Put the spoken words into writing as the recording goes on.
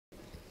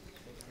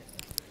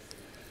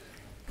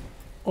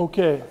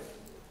Okay.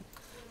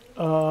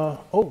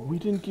 We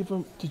didn't give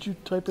him, did you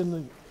type in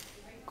the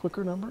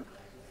clicker number?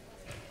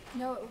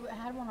 No, it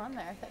had one on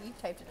there. I thought you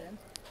typed it in.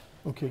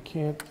 Okay,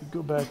 can't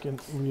go back and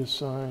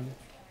reassign.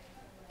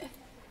 Okay.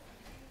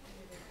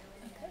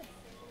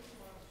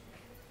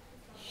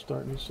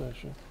 Start new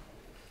session.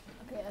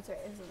 Okay, that's right,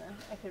 isn't it?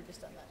 I could have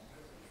just done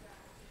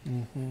that.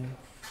 Mm-hmm.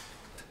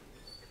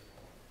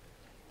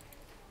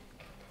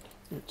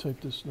 Yeah,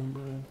 type this number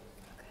in.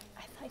 Okay,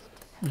 I thought you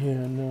did that.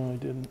 Yeah, no, I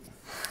didn't.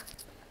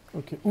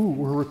 Okay, ooh,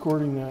 we're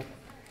recording that.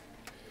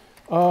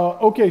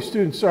 Okay,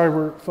 students, sorry,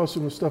 we're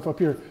fussing with stuff up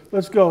here.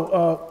 Let's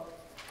go.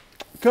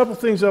 A couple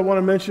things I want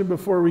to mention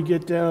before we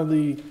get down to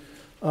the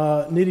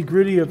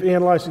nitty-gritty of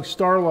analyzing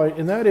Starlight,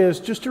 and that is,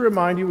 just to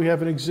remind you, we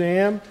have an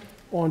exam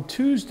on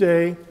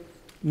Tuesday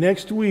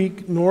next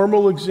week.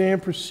 Normal exam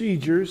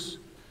procedures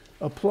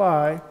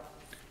apply,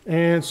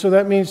 and so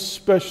that means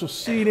special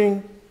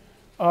seating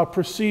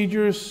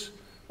procedures.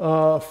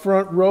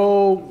 Front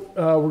row,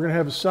 we're going to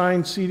have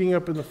assigned seating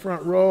up in the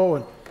front row,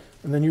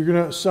 and then you're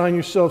going to assign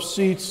yourself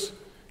seats,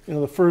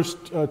 the first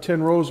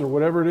 10 rows or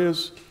whatever it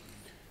is.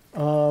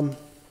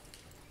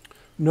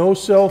 No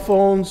cell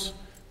phones,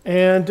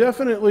 and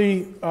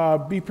definitely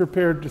be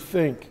prepared to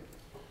think.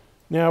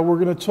 Now, we're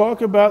going to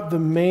talk about the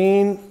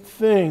main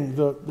thing,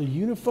 the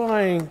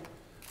unifying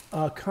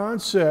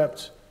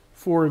concept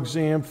for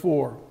Exam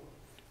 4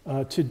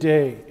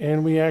 today,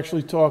 and we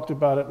actually talked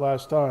about it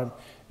last time.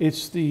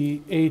 It's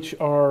the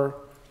HR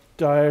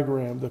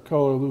diagram, the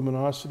color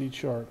luminosity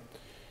chart.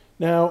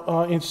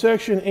 Now, in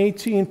section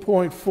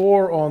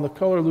 18.4 on the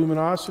color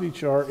luminosity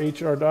chart,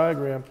 HR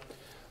diagram,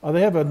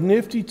 they have a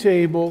nifty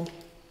table.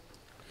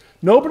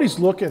 Nobody's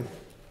looking.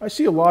 I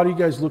see a lot of you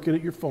guys looking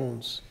at your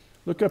phones.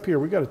 Look up here.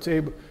 We got a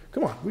table.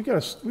 Come on, we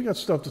got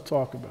stuff to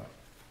talk about.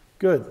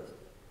 Good.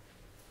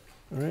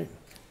 All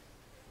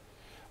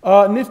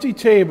right. Nifty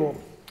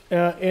table,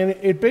 and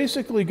it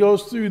basically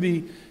goes through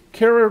the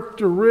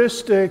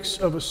characteristics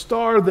of a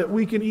star that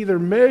we can either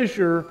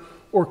measure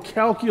or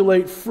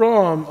calculate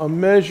from a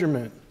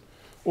measurement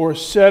or a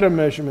set of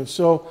measurements.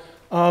 So,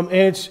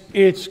 and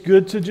it's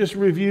good to just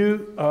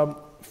review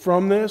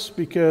from this,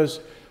 because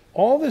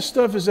all this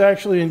stuff is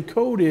actually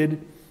encoded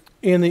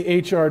in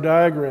the HR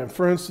diagram.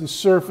 For instance,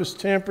 surface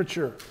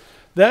temperature.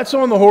 That's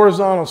on the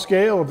horizontal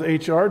scale of the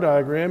HR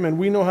diagram, and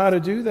we know how to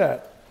do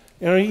that.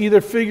 You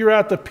either figure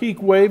out the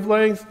peak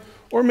wavelength,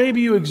 or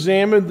maybe you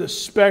examine the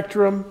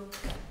spectrum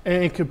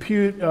and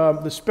compute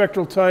the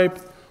spectral type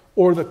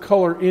or the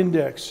color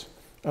index.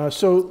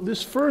 So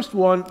this first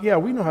one, yeah,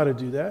 we know how to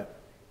do that.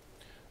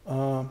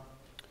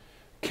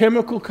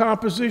 Chemical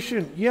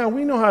composition, yeah,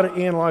 we know how to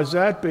analyze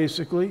that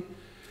basically.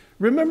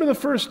 Remember the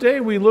first day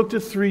we looked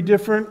at 3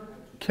 different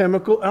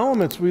chemical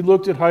elements. We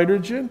looked at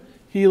hydrogen,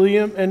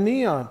 helium, and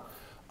neon.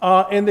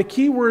 And the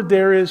key word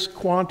there is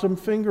quantum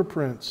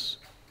fingerprints.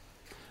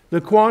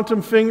 The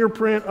quantum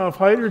fingerprint of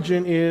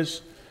hydrogen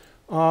is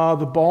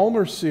the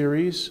Balmer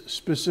series,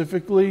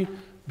 specifically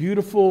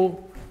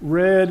beautiful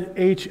red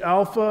H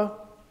alpha,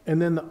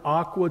 and then the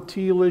aqua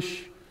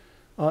tealish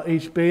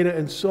H beta,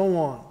 and so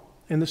on.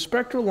 And the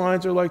spectral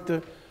lines are like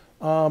the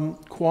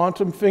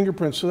quantum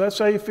fingerprints. So that's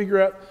how you figure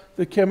out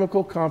the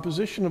chemical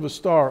composition of a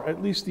star,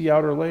 at least the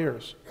outer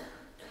layers.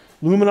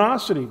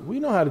 Luminosity, we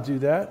know how to do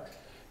that.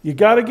 You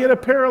got to get a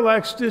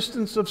parallax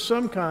distance of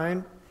some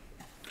kind,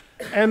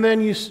 and then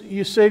you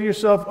say to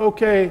yourself,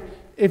 okay,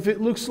 if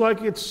it looks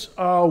like it's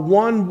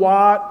 1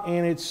 watt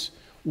and it's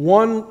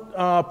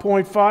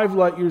 1.5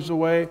 light years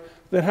away,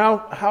 then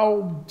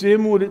how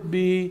dim would it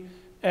be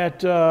at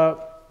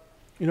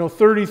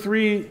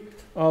 33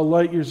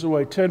 light years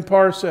away, 10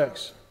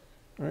 parsecs?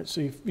 All right,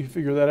 so you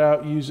figure that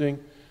out using,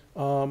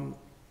 kind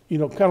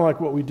of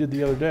like what we did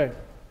the other day.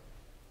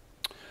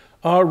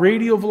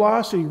 Radial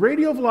velocity.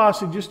 Radial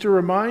velocity, just to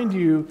remind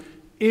you,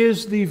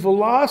 is the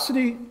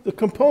velocity, the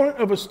component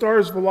of a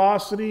star's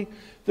velocity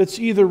that's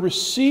either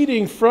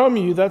receding from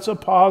you, that's a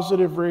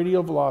positive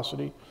radial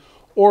velocity,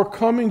 or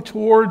coming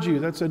towards you,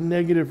 that's a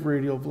negative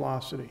radial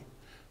velocity.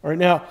 All right,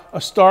 now,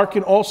 a star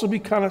can also be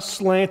kind of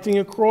slanting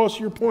across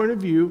your point of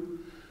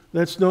view.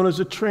 That's known as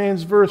a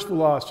transverse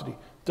velocity.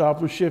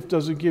 Doppler shift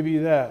doesn't give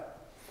you that.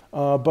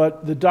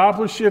 But the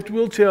Doppler shift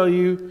will tell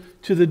you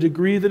to the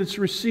degree that it's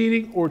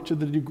receding or to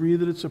the degree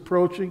that it's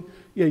approaching.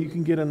 Yeah, you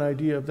can get an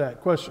idea of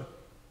that. Question?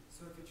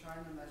 So if you're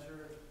trying to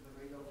measure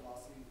the radial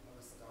velocity of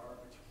a star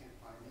but you can't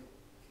find it,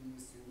 can you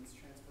assume it's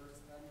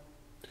transverse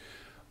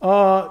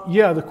then?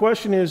 Yeah, the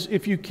question is,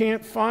 if you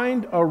can't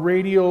find a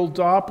radial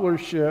Doppler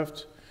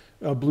shift,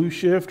 a blue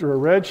shift or a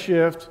red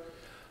shift,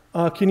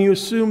 can you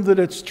assume that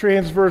it's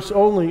transverse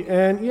only?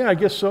 And yeah, I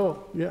guess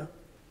so, yeah.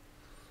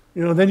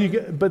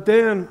 But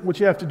then what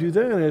you have to do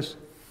then is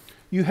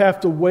you have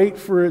to wait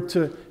for it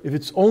to, if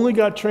it's only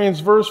got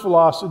transverse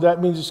velocity,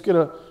 that means it's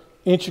going to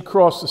inch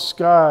across the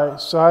sky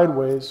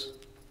sideways,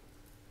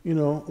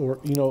 or,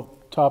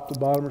 top to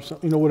bottom or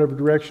something, whatever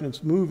direction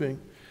it's moving.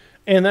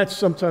 And that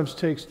sometimes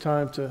takes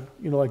time to,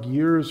 like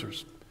years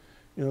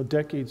or,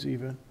 decades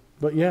even.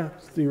 But yeah,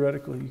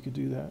 theoretically you could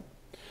do that.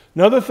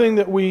 Another thing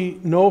that we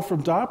know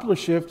from Doppler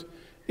shift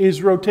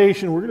is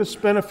rotation. We're going to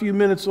spend a few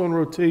minutes on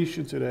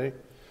rotation today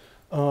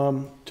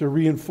to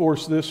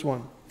reinforce this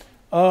one.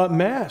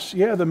 Mass,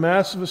 yeah, the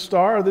mass of a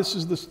star. This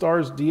is the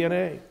star's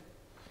DNA.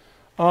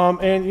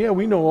 And yeah,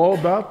 we know all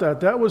about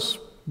that. That was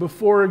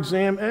before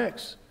Exam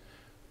X,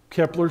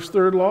 Kepler's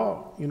third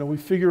law. You know, we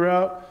figure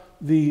out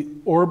the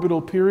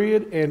orbital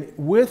period, and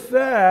with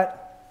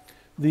that,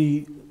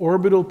 the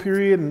orbital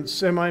period and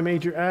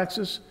semi-major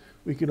axis,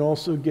 we can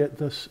also get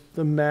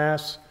the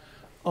mass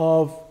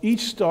of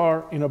each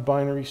star in a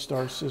binary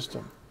star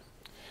system.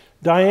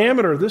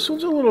 Diameter, this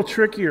one's a little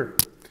trickier.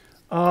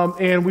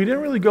 And we didn't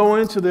really go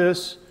into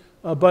this,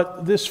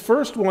 but this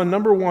first one,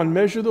 number one,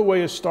 measure the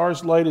way a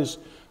star's light is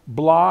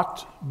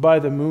blocked by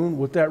the moon.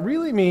 What that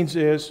really means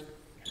is,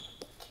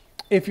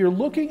 if you're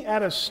looking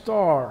at a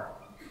star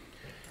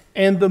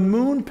and the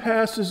moon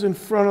passes in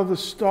front of the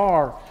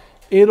star,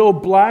 it'll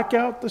black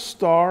out the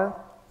star,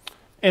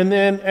 and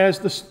then as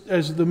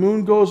the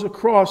moon goes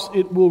across,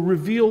 it will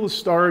reveal the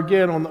star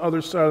again on the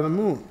other side of the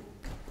moon.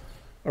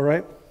 All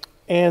right?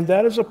 And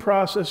that is a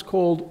process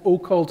called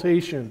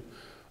occultation.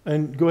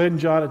 And go ahead and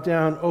jot it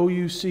down,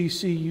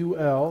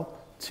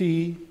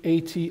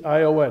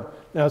 O-U-C-C-U-L-T-A-T-I-O-N.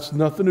 Now, it's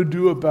nothing to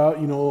do about,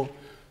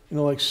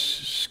 like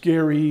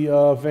scary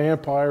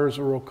vampires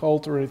or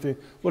occult or anything.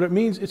 What it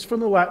means, it's from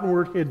the Latin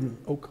word hidden.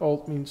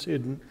 Occult means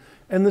hidden.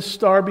 And the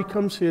star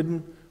becomes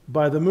hidden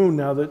by the moon.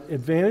 Now, the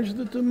advantage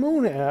that the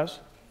moon has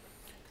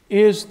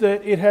is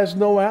that it has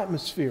no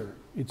atmosphere.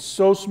 It's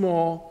so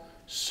small,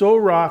 so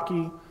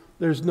rocky,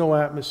 there's no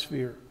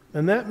atmosphere.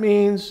 And that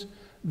means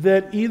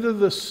that either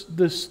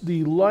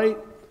the light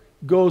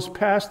goes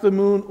past the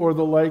moon or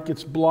the light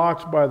gets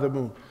blocked by the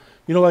moon.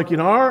 You know, like in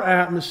our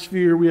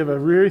atmosphere, we have a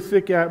very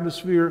thick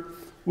atmosphere.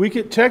 We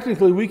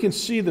can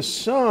see the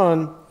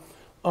sun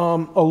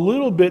a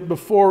little bit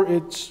before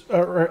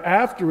or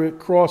after it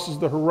crosses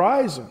the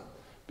horizon,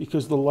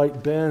 because the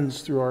light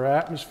bends through our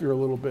atmosphere a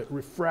little bit,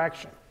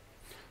 refraction.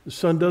 The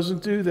sun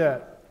doesn't do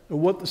that.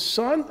 And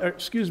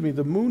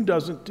the moon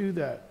doesn't do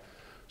that.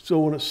 So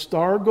when a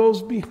star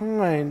goes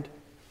behind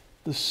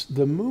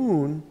the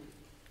moon,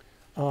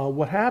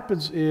 what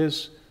happens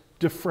is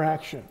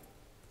diffraction.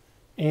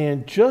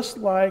 And just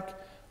like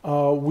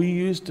we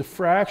use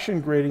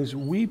diffraction gratings,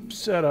 we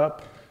set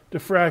up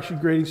diffraction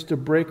gratings to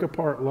break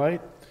apart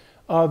light.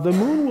 The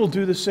moon will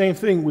do the same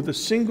thing with a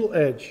single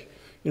edge.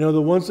 You know,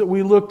 the ones that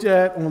we looked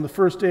at on the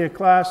first day of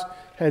class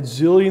had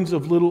zillions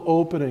of little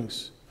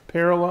openings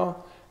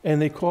parallel,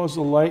 and they cause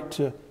the light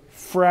to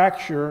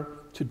fracture,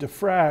 to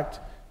diffract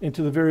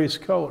into the various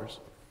colors.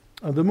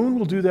 The moon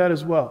will do that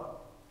as well.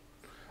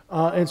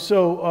 And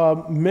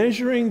so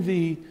measuring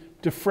the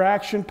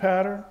diffraction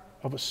pattern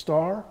of a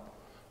star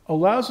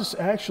allows us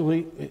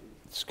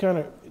it's kind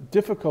of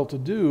difficult to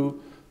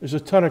do. There's a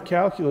ton of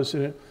calculus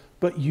in it,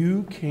 but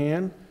you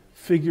can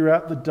figure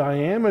out the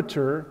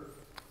diameter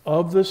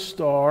of the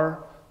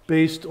star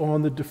based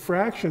on the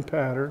diffraction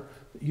pattern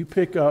that you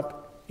pick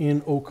up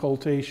in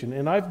occultation.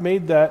 And I've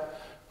made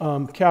that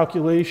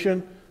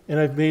calculation, and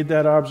I've made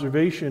that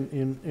observation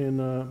in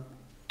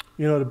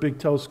at a big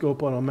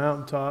telescope on a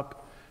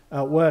mountaintop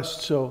out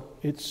west. So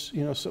it's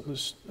something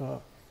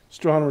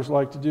astronomers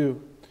like to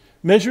do.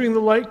 Measuring the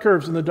light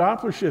curves and the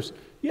Doppler shifts.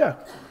 Yeah,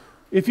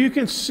 if you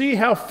can see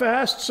how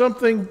fast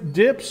something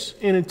dips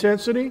in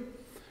intensity,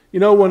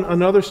 when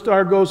another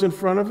star goes in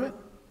front of it,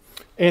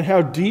 and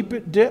how deep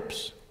it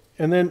dips,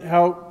 and then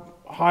how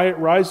high it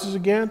rises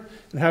again,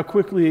 and how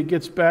quickly it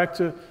gets back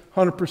to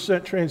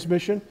 100%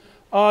 transmission,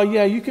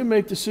 you can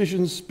make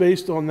decisions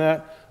based on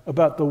that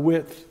about the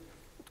width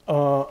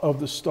of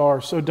the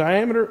star. So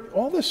diameter,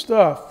 all this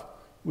stuff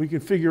we can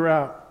figure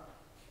out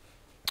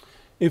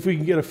if we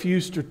can get a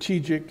few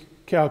strategic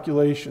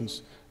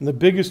calculations. And the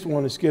biggest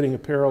one is getting a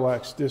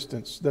parallax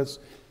distance. If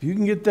you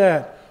can get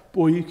that,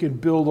 boy, you can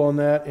build on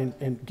that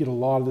and get a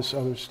lot of this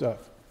other stuff.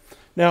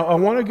 Now, I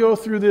want to go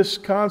through this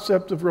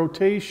concept of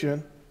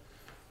rotation,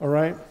 all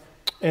right,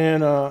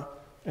 and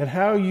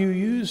how you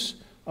use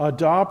a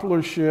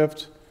Doppler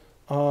shift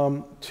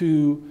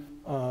to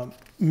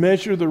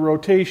measure the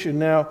rotation.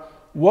 Now,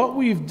 what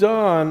we've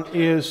done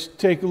is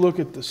take a look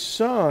at the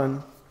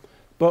sun,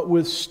 but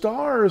with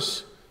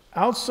stars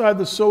outside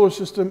the solar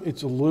system,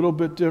 it's a little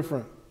bit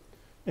different.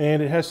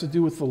 And it has to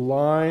do with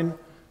the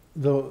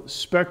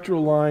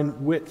spectral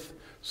line width.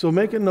 So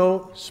make a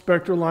note,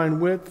 spectral line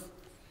width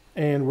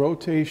and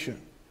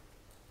rotation.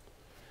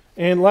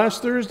 And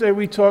last Thursday,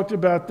 we talked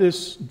about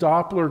this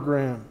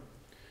Dopplergram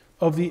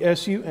of the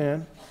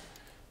SUN.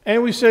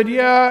 And we said,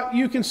 yeah,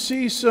 you can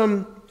see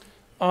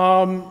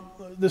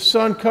the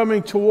sun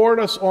coming toward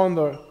us on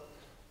the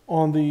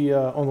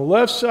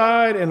left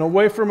side and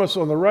away from us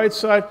on the right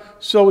side,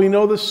 so we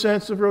know the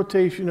sense of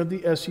rotation of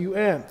the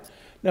SUN.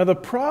 Now, the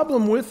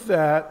problem with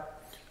that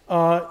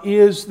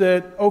is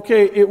that,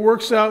 okay, it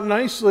works out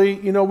nicely.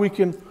 We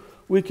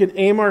can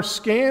aim our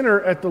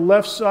scanner at the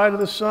left side of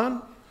the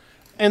sun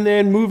and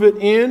then move it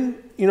in,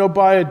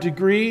 by a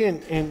degree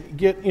and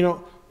get,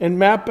 and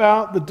map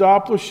out the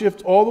Doppler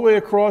shift all the way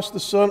across the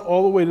sun,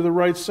 all the way to the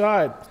right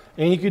side.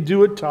 And you could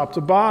do it top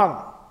to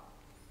bottom.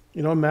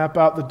 Map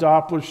out the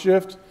Doppler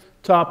shift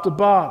top to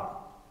bottom.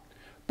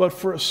 But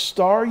for a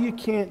star, you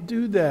can't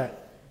do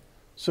that.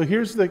 So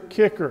here's the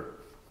kicker.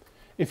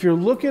 If you're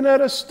looking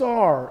at a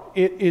star,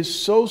 it is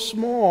so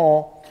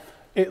small,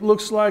 it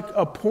looks like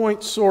a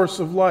point source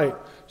of light.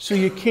 So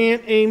you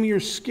can't aim your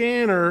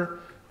scanner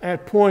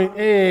at point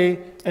A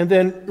and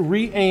then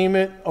re-aim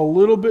it a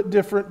little bit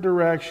different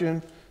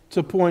direction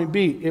to point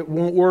B. It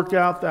won't work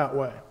out that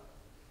way.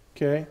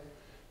 Okay?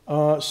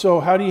 So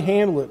how do you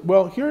handle it?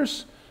 Well,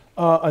 here's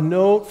a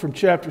note from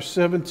chapter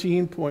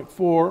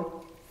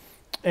 17.4,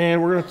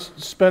 and we're going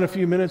to spend a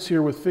few minutes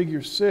here with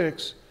figure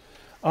 6.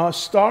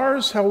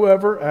 Stars,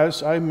 however,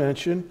 as I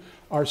mentioned,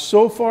 are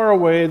so far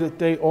away that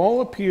they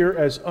all appear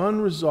as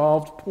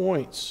unresolved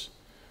points.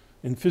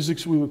 In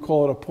physics, we would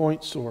call it a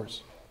point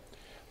source.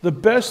 The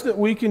best that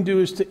we can do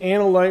is to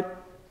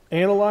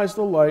analyze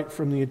the light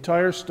from the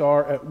entire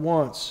star at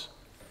once.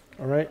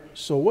 All right?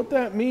 So what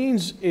that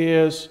means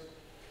is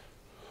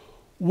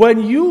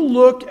when you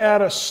look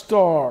at a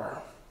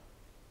star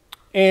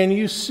and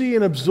you see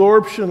an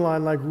absorption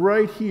line like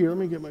right here, let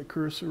me get my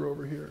cursor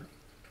over here.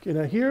 Okay,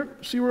 now here,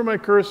 see where my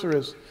cursor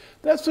is?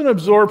 That's an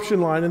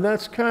absorption line, and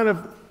that's kind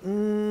of,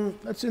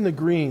 that's in the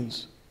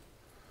greens.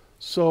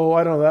 So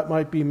I don't know, that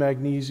might be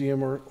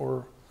magnesium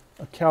or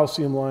a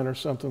calcium line or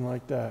something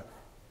like that.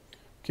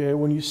 Okay,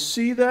 when you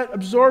see that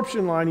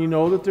absorption line, you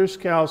know that there's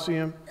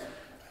calcium,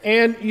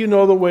 and you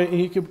know the way, and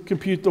you can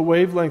compute the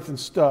wavelength and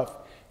stuff.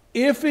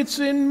 If it's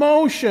in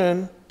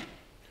motion,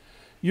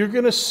 you're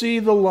going to see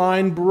the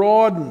line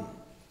broaden.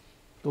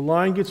 The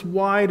line gets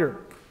wider.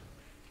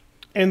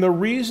 And the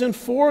reason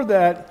for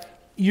that,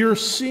 you're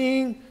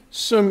seeing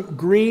some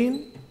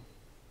green,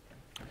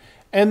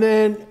 and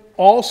then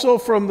also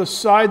from the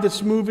side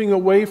that's moving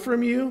away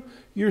from you,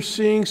 you're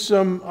seeing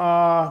some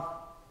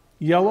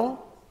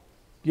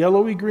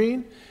yellowy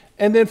green,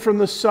 and then from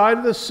the side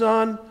of the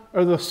sun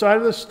or the side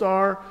of the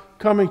star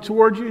coming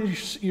toward you,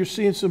 you're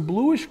seeing some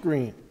bluish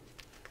green.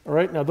 All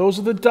right, now those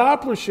are the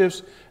Doppler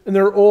shifts, and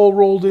they're all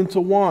rolled into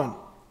one.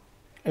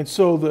 And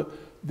so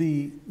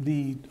the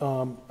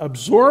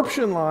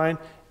absorption line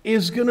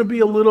is going to be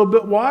a little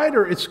bit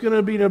wider. It's going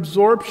to be an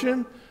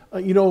absorption.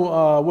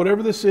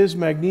 Whatever this is,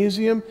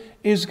 magnesium,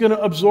 is going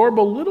to absorb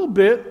a little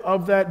bit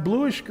of that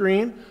bluish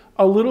green,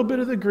 a little bit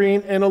of the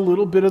green, and a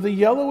little bit of the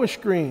yellowish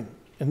green.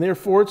 And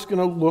therefore, it's going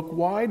to look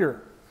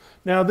wider.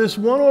 Now, this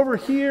one over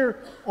here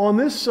on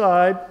this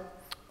side,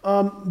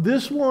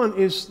 this one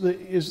is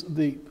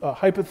the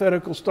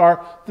hypothetical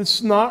star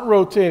that's not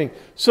rotating.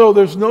 So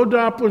there's no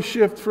Doppler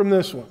shift from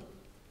this one.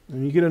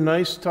 And you get a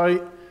nice,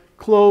 tight,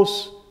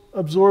 close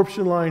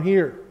absorption line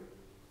here.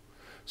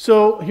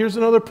 So here's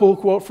another pull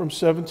quote from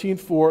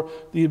 17.4.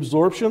 The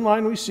absorption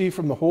line we see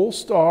from the whole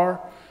star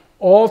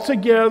all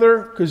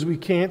together, because we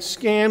can't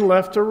scan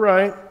left to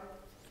right,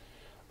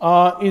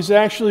 is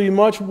actually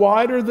much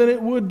wider than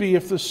it would be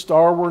if the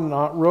star were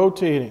not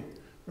rotating.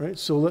 Right?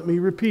 So let me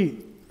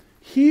repeat.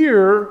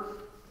 Here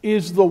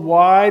is the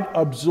wide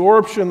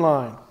absorption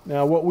line.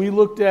 Now, what we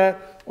looked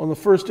at on the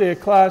first day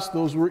of class,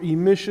 those were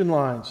emission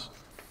lines.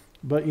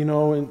 But,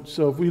 and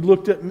so if we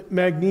looked at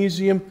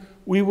magnesium,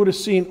 we would have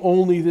seen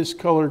only this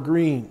color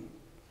green,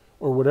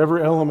 or whatever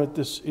element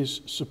this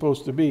is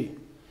supposed to be.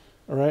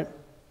 All right?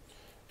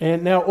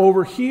 And now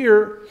over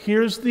here,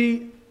 here's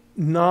the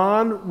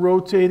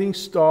non-rotating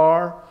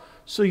star.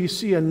 So you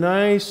see a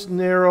nice,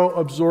 narrow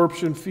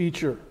absorption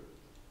feature.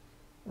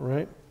 All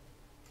right?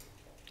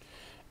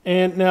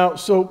 And now,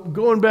 so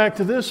going back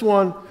to this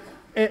one,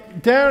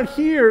 down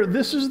here,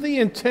 this is the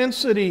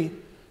intensity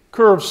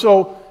curve.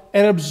 So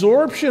an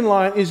absorption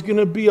line is going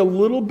to be a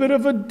little bit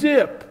of a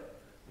dip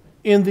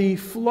in the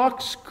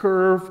flux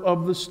curve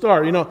of the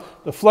star.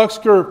 The flux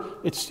curve,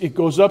 it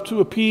goes up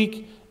to a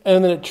peak,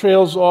 and then it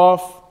trails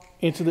off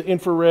into the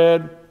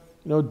infrared,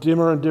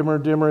 dimmer and dimmer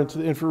and dimmer into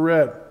the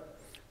infrared.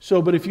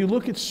 So, but if you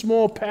look at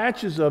small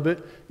patches of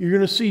it, you're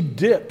going to see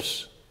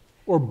dips,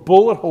 or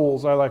bullet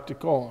holes, I like to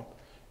call them,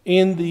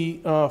 in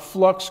the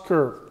flux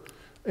curve.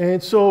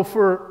 And so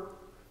for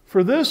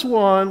this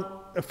one,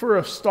 for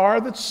a star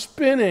that's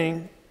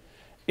spinning,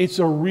 it's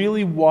a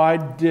really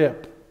wide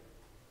dip.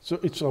 So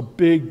it's a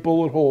big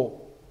bullet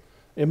hole.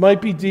 It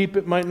might be deep,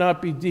 it might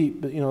not be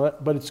deep,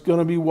 but it's going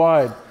to be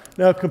wide.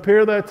 Now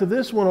compare that to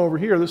this one over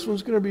here. This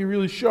one's going to be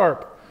really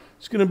sharp.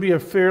 It's going to be a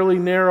fairly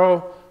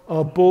narrow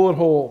bullet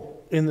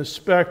hole in the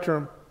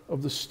spectrum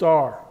of the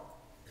star.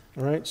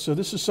 All right, so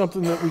this is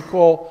something that we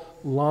call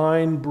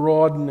line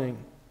broadening.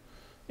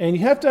 And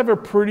you have to have a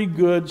pretty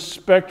good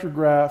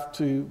spectrograph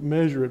to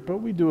measure it, but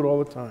we do it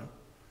all the time.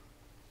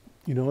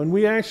 And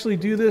we actually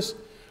do this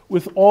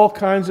with all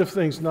kinds of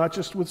things, not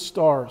just with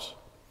stars.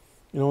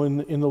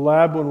 In the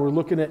lab, when we're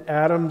looking at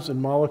atoms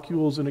and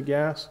molecules in a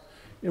gas,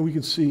 and we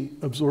can see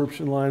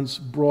absorption lines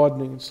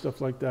broadening and stuff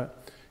like that.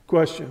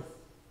 Question?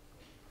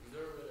 Is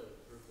there a way to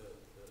prove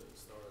that the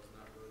star is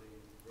not really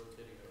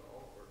rotating at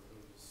all, or can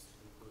we just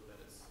conclude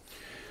that it's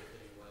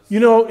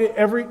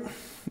rotating less?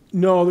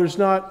 No, there's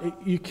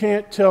not. You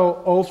can't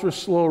tell ultra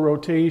slow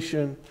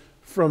rotation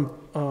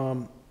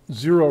from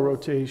zero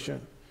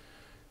rotation.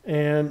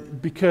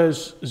 And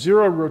because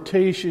zero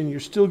rotation, you're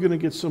still going to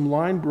get some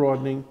line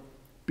broadening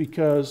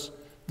because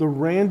the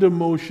random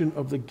motion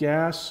of the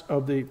gas,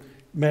 of the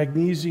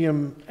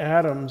magnesium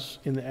atoms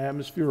in the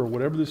atmosphere or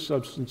whatever this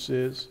substance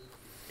is,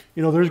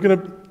 you know, there's going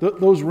to,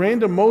 those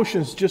random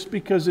motions, just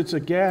because it's a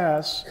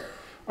gas,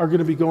 are going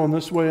to be going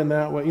this way and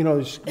that way, you know,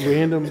 these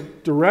random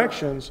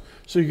directions,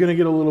 so you're going to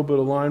get a little bit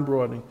of line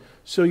broadening.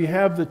 So you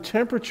have the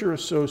temperature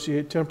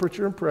associated,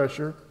 temperature and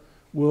pressure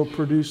will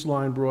produce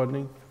line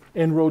broadening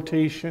and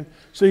rotation.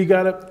 So you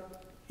gotta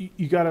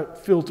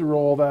filter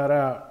all that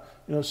out.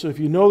 You know, so if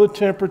you know the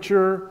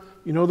temperature,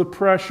 you know the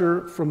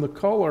pressure from the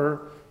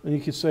color, then you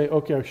can say,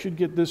 okay, I should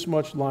get this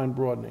much line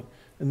broadening.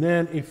 And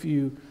then if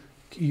you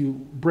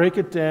break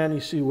it down, you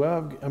see,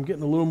 well, I'm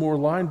getting a little more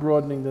line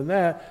broadening than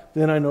that,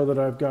 then I know that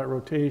I've got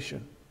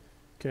rotation.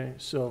 Okay,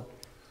 so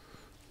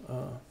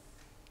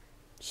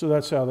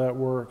that's how that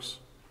works.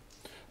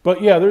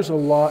 But yeah, there's a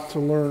lot to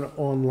learn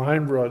on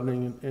line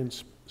broadening and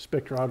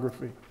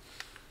spectrography. And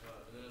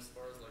then as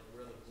far as like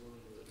where the blue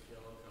and the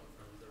yellow come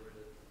from, is there a way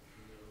to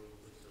know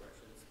which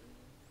direction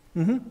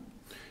it's spinning?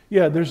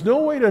 Yeah, there's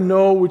no way to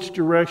know which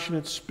direction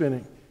it's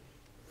spinning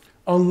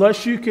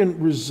unless you can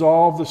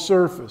resolve the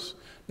surface.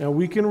 Now,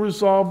 we can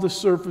resolve the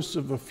surface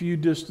of a few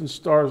distant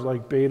stars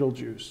like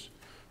Betelgeuse.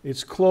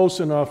 It's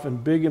close enough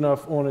and big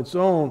enough on its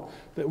own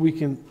that we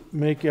can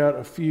make out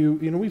a few.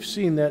 You know, we've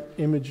seen that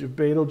image of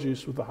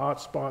Betelgeuse with the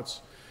hot spots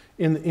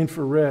in the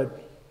infrared,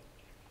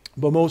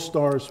 but most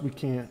stars we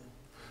can't.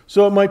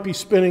 So it might be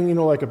spinning, you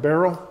know, like a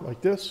barrel,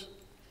 like this,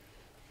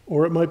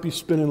 or it might be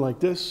spinning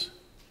like this,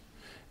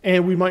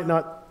 and we might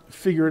not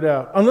figure it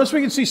out unless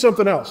we can see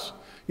something else.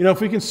 You know, if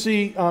we can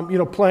see, you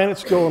know,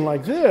 planets going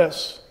like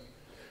this,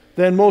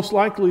 then most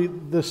likely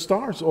the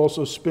star's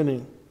also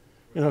spinning.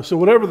 You know, so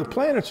whatever the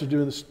planets are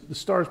doing, the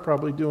star's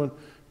probably doing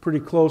pretty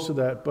close to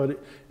that. But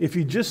if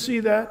you just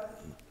see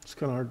that, it's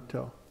kind of hard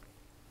to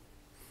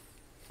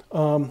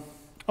tell.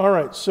 All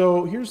right,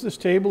 so here's this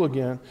table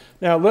again.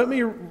 Now let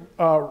me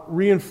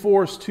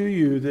reinforce to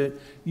you that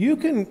you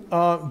can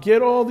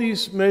get all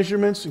these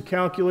measurements and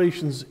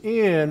calculations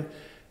in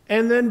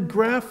and then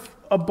graph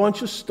a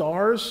bunch of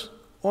stars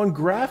on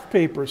graph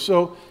paper.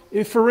 So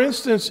if, for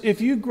instance,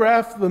 if you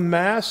graph the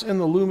mass and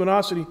the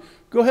luminosity,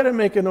 go ahead and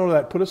make a note of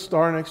that. Put a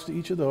star next to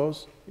each of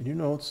those in your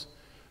notes,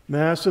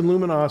 mass and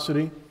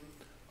luminosity.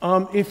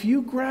 If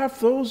you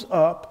graph those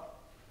up,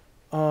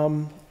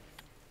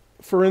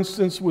 for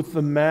instance, with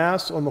the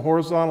mass on the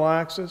horizontal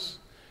axis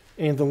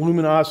and the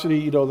luminosity,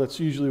 you know,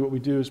 that's usually what we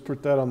do is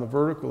put that on the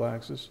vertical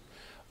axis,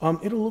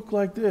 it'll look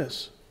like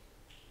this.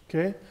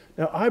 Okay?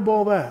 Now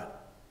eyeball that.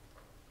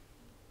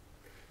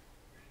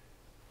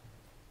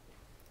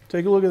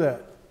 Take a look at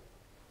that.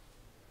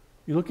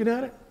 You looking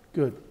at it?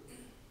 Good.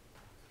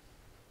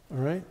 All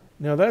right.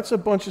 Now that's a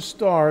bunch of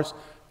stars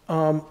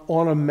on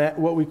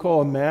what we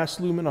call a mass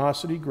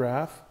luminosity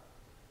graph.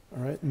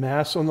 All right.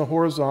 Mass on the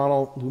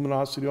horizontal,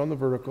 luminosity on the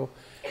vertical.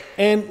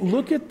 And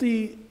look at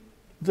the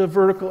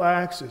vertical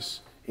axis.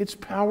 It's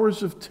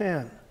powers of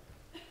 10.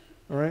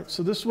 All right.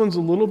 So this one's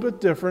a little bit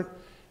different.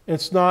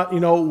 It's not, you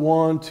know,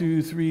 1,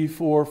 2, 3,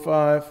 4,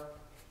 5.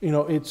 You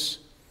know, it's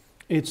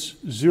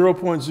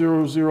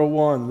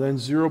 0.001, then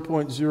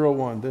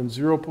 0.01, then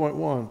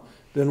 0.1,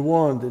 then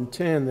 1, then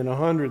 10, then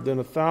 100, then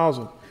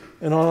 1,000,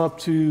 and on up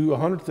to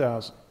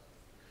 100,000.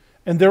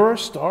 And there are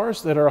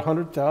stars that are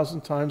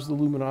 100,000 times the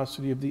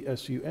luminosity of the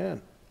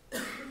SUN.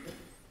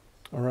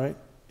 All right?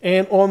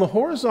 And on the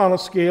horizontal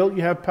scale,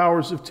 you have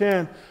powers of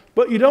 10,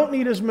 but you don't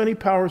need as many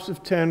powers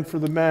of 10 for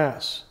the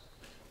mass.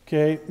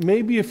 Okay?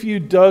 Maybe a few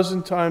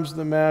dozen times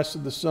the mass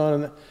of the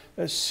sun, and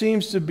that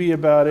seems to be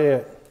about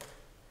it.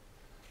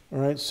 All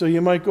right, so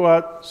you might go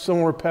out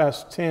somewhere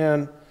past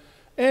 10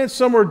 and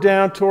somewhere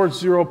down towards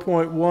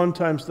 0.1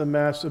 times the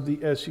mass of the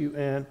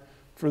SUN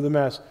for the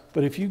mass.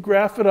 But if you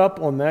graph it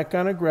up on that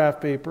kind of graph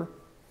paper,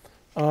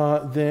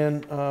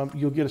 then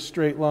you'll get a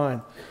straight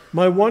line.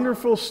 My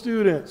wonderful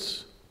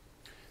students,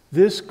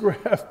 this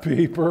graph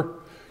paper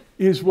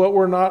is what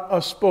we're not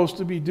supposed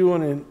to be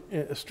doing in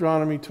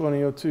Astronomy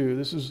 2002.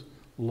 This is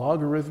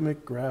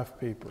logarithmic graph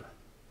paper.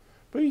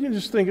 But you can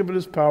just think of it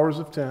as powers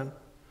of 10.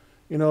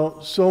 You know,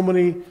 so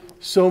many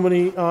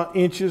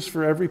inches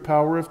for every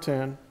power of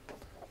 10.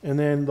 And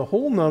then the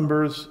whole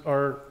numbers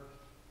are a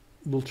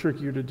little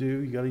trickier to do.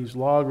 You got to use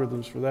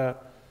logarithms for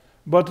that.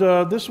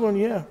 But this one,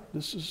 yeah,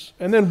 this is,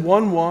 and then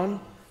 1, 1.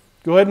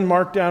 Go ahead and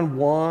mark down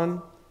 1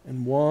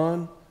 and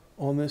 1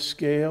 on this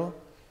scale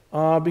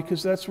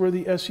because that's where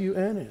the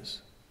SUN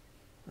is.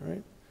 All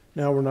right.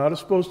 Now, we're not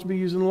supposed to be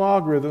using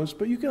logarithms,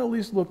 but you can at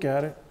least look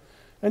at it.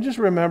 And just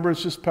remember,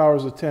 it's just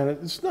powers of 10.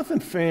 It's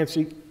nothing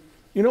fancy.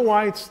 You know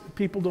why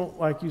people don't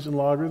like using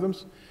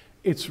logarithms?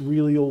 It's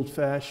really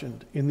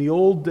old-fashioned. In the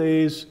old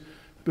days,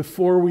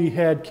 before we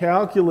had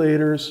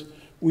calculators,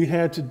 we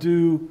had to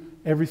do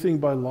everything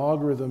by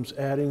logarithms,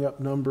 adding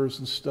up numbers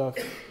and stuff.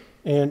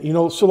 And, you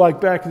know, so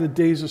like back in the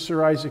days of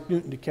Sir Isaac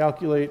Newton, to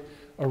calculate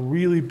a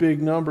really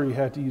big number, you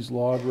had to use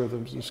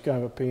logarithms. It's kind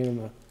of a pain in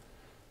the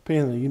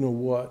you know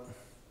what.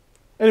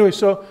 Anyway,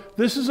 so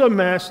this is a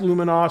mass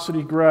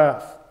luminosity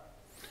graph.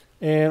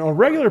 And on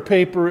regular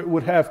paper, it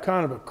would have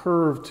kind of a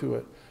curve to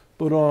it.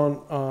 But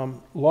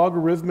on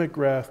logarithmic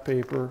graph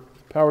paper,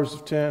 powers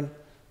of 10,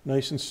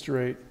 nice and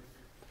straight.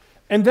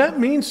 And that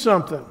means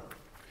something.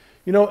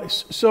 You know,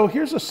 so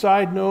here's a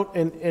side note,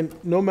 and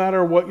no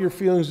matter what your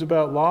feelings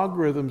about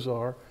logarithms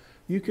are,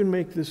 you can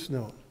make this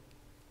note.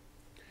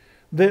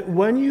 That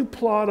when you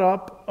plot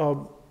up,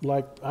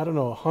 like, I don't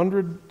know,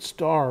 100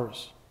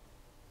 stars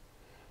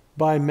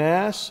by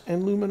mass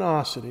and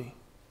luminosity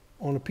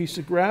on a piece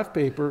of graph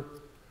paper,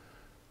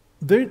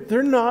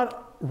 they're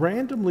not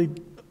randomly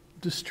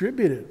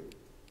distributed.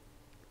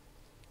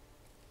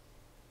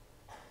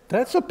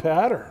 That's a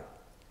pattern.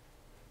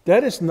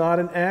 That is not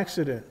an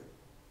accident.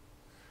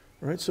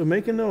 All right, so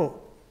make a note.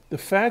 The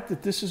fact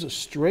that this is a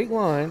straight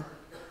line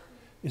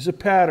is a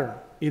pattern.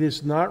 It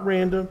is not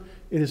random.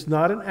 It is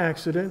not an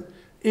accident.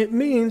 It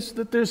means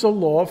that there's a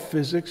law of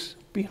physics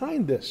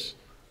behind this.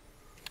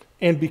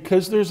 And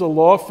because there's a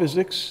law of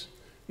physics,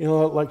 you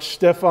know, like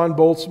Stefan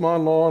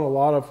Boltzmann law and a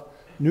lot of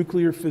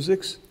nuclear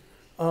physics,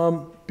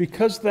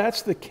 because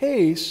that's the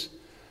case,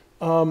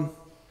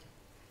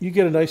 you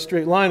get a nice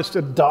straight line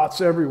instead of dots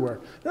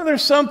everywhere. Now,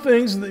 there's some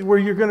things where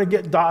you're going to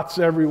get dots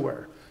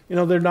everywhere. You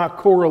know, they're not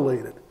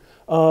correlated.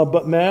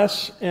 But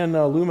mass and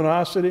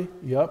luminosity,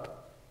 yep.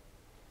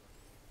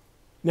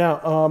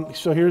 Now,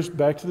 so here's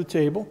back to the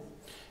table.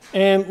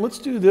 And let's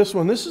do this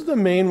one. This is the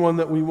main one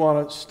that we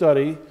want to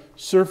study,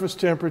 surface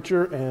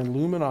temperature and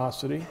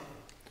luminosity.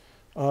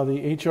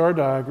 The HR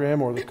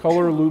diagram, or the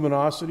color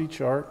luminosity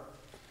chart,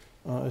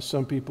 as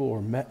some people,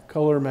 or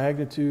color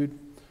magnitude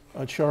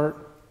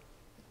chart.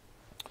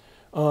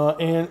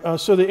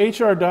 So the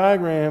HR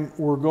diagram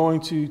we're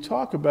going to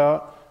talk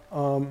about,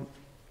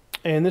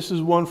 and this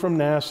is one from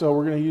NASA.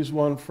 We're going to use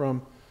one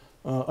from,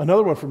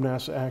 another one from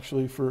NASA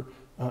actually, for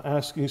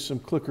asking some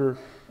clicker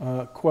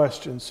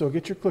questions. So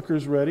get your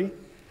clickers ready.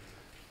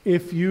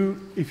 If your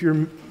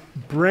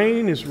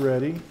brain is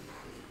ready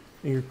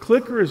and your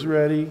clicker is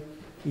ready,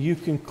 you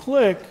can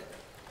click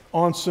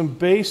on some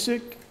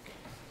basic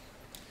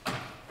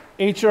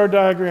HR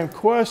diagram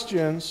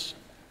questions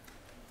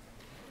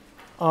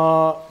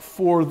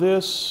for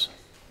this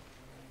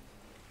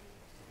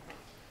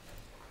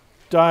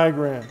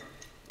diagram.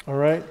 All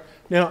right?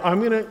 Now, I'm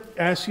going to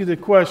ask you the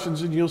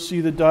questions and you'll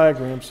see the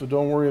diagram, so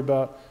don't worry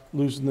about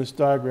losing this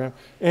diagram.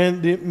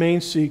 And the main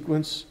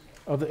sequence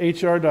of the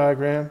HR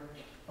diagram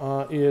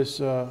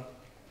is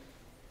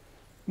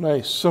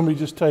nice. Somebody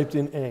just typed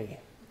in A.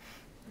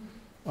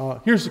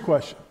 Here's the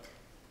question.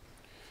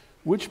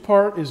 Which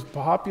part is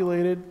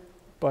populated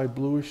by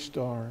bluish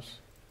stars?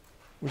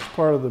 Which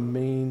part of the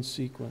main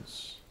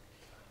sequence?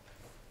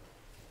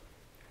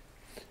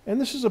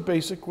 And this is a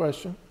basic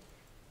question.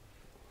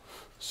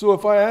 So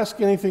if I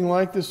ask anything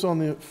like this on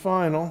the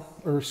final,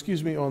 or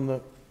excuse me, on the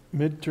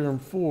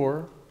midterm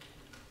 4,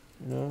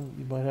 you know,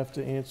 you might have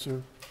to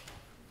answer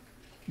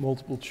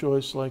multiple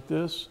choice like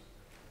this.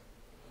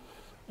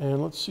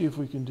 And let's see if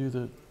we can do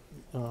the,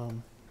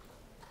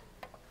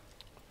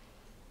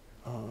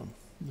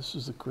 this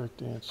is the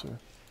correct answer.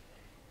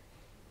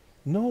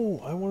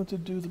 No, I wanted to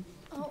do the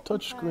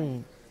touch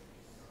screen.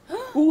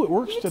 Ooh, it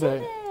works You today.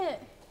 did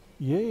it.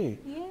 Yay.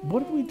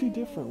 What did we do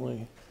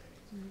differently?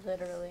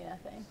 Literally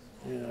nothing.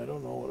 Yeah, I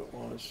don't know what it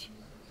was.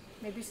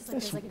 Maybe it's just like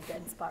there's like a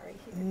dead spot right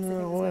here.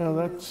 No, well,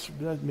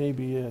 that may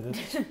be it.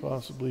 That's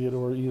possibly it,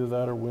 or either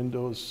that or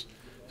Windows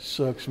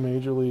sucks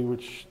majorly,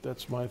 which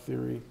that's my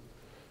theory.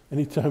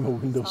 Anytime a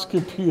Windows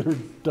computer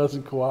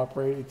doesn't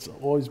cooperate, it's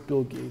always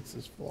Bill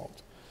Gates'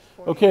 fault.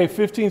 Okay,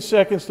 15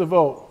 seconds to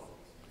vote.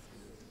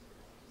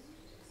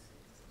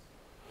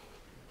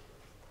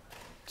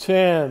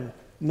 10,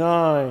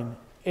 9,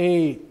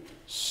 8,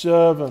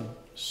 7,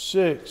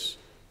 6,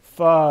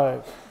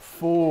 5,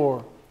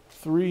 4,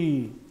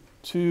 3,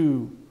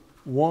 2,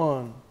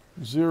 1,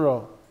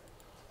 0.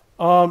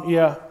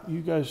 Yeah,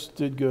 you guys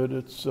did good.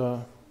 It's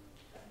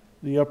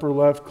the upper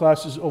left,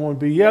 classes O and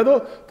B. Yeah,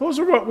 those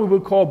are what we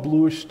would call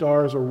bluish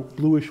stars or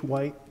bluish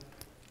white,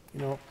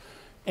 you know.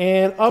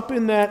 And up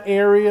in that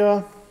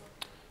area,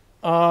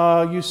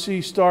 you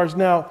see stars.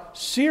 Now,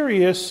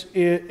 Sirius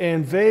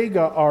and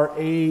Vega are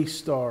A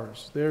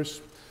stars.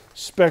 There's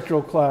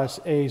spectral class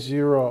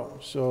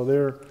A0. So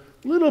they're a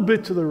little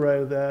bit to the right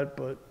of that,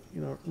 but,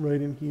 you know,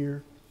 right in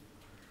here.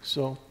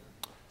 So,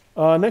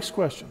 next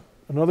question.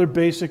 Another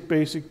basic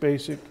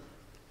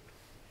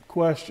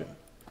question.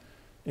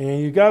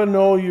 And you got to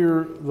know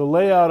the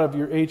layout of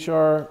your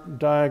HR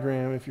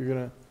diagram if you're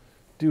going to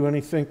do any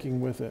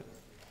thinking with it.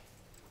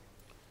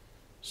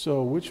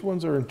 So, which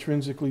ones are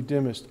intrinsically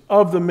dimmest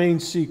of the main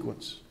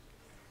sequence?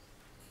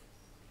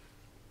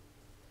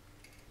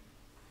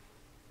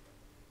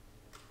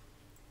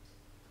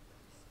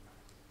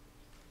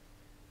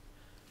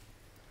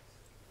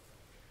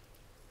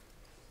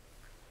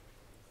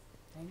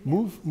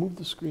 Move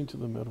the screen to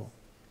the middle.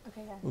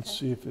 Okay, yeah. Let's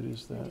see if it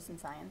is Can we that. do some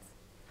science?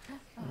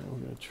 Yeah, we're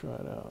going to try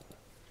it out.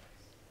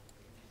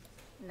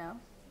 No?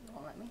 You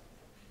won't let me?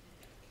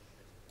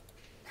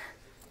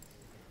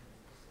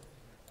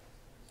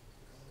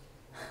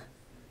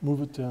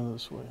 Move it down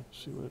this way.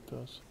 See what it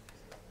does.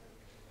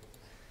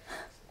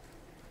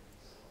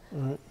 All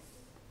right.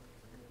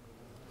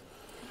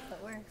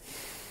 That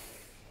works.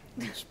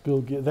 It's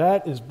Bill Gates.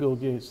 That is Bill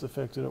Gates, the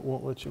fact that it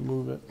won't let you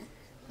move it.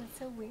 That's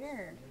so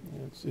weird.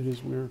 It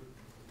is weird.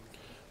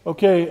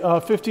 Okay,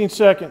 15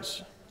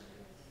 seconds.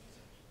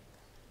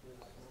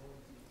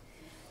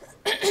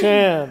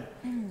 10,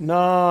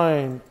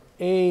 9,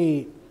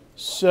 8,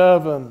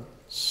 7,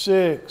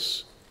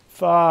 6,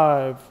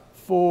 5,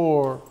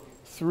 4,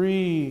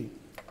 3,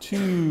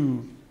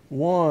 2,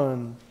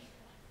 1,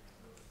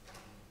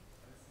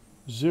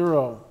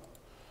 0.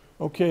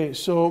 Okay,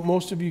 so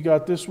most of you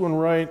got this one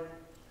right.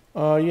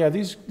 Yeah,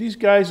 these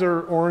guys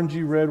are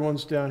orangey red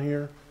ones down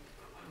here.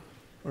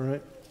 All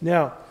right.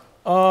 Now,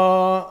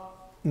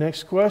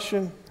 next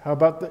question. How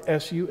about the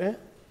SUN?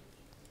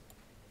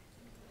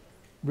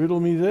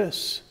 Riddle me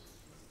this.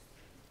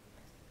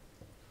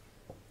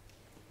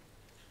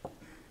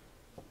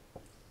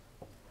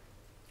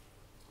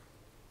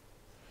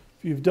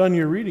 If you've done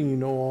your reading, you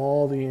know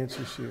all the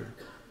answers here.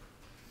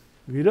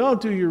 If you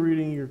don't do your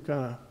reading, you're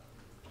kind of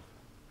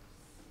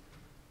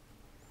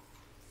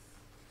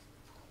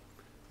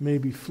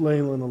maybe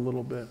flailing a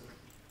little bit.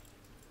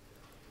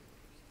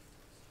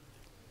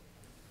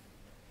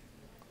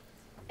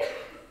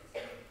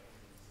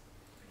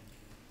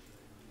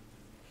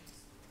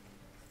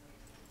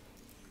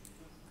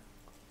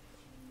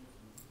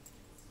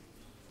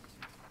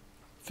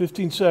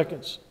 Fifteen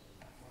seconds.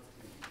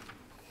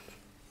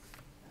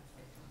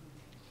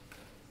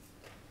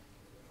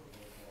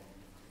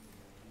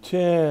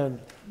 10,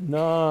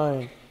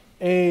 9,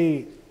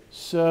 8,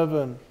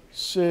 7,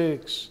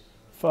 6,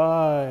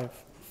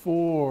 5,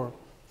 4,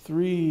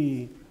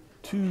 3,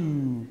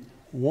 2,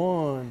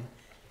 1.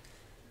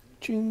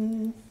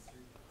 Ching.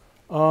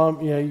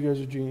 Yeah, you guys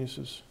are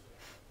geniuses.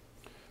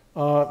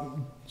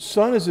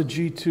 Sun is a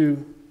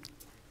G2,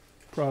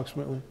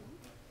 approximately.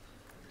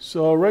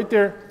 So right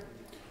there,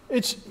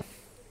 it's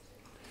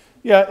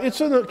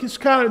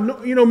kind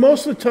of,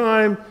 most of the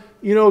time,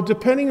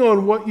 depending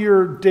on what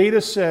your data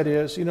set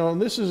is,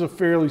 and this is a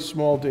fairly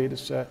small data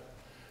set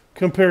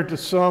compared to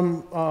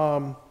some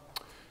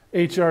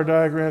HR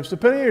diagrams.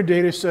 Depending on your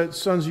data set,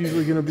 sun's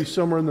usually going to be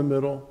somewhere in the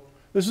middle.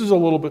 This is a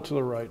little bit to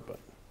the right, but,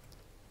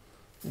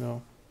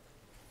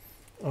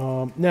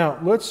 now,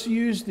 let's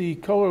use the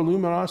color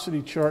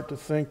luminosity chart to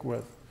think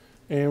with.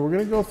 And we're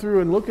going to go through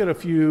and look at a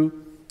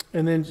few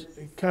and then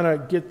kind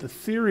of get the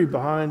theory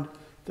behind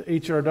the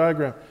HR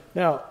diagram.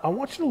 Now, I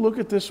want you to look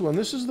at this one.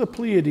 This is the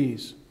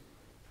Pleiades.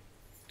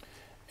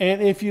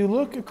 And if you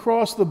look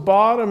across the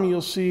bottom,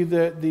 you'll see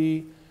that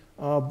the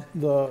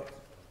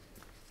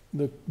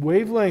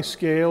wavelength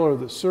scale or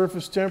the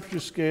surface temperature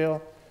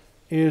scale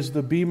is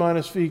the B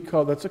minus V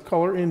color. That's a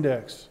color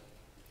index.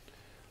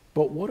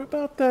 But what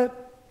about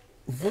that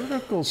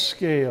vertical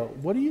scale?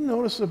 What do you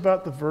notice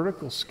about the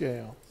vertical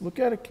scale? Look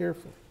at it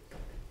carefully.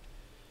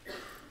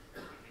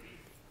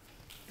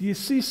 Do you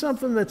see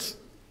something that's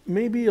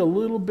maybe a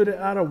little bit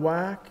out of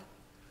whack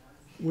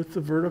with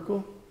the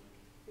vertical?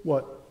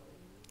 What?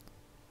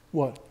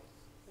 What?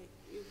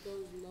 It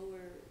goes lower.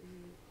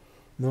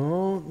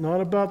 No, not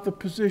about the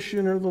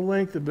position or the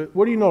length of it.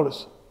 What do you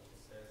notice?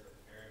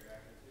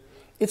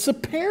 It's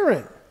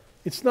apparent.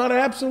 It's not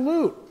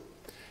absolute.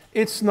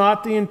 It's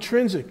not the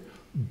intrinsic.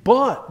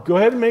 But, go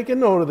ahead and make a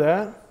note of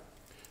that.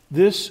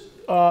 This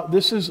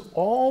is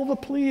all the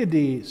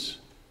Pleiades.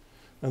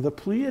 Now, the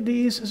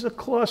Pleiades is a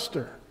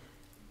cluster.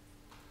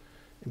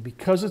 And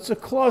because it's a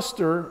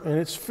cluster and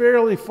it's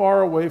fairly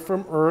far away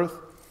from Earth,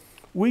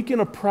 we can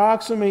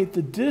approximate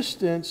the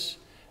distance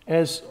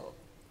as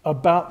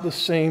about the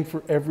same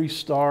for every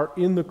star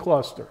in the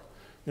cluster.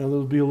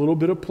 There'll be a little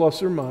bit of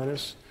plus or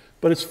minus,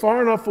 but it's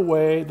far enough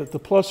away that the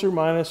plus or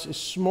minus is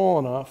small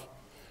enough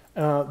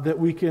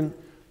that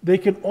they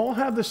can all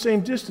have the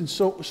same distance.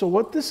 So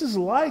what this is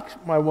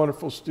like, my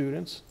wonderful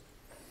students,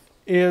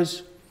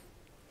 is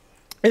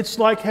it's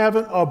like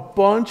having a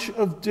bunch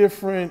of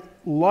different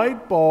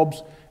light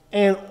bulbs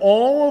and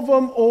all of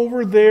them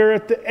over there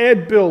at the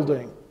Ed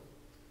building.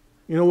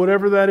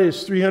 Whatever that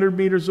is, 300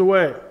 meters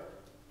away.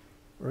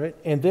 Right?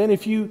 And then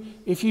if you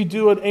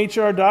do an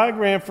HR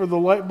diagram for the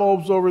light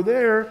bulbs over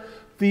there,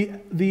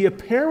 the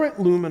apparent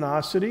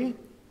luminosity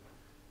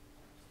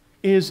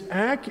is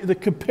the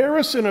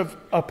comparison of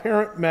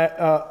apparent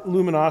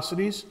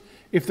luminosities,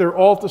 if they're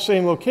all at the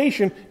same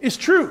location, is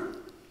true.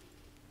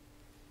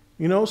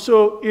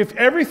 So if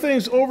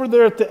everything's over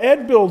there at the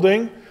Ed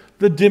building,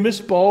 the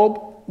dimmest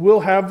bulb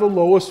will have the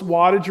lowest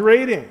wattage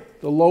rating,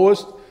 the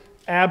lowest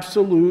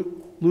absolute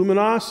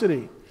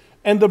luminosity.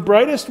 And the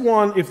brightest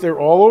one, if they're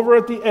all over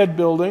at the Ed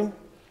building,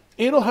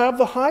 it'll have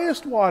the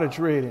highest wattage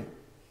rating.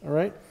 All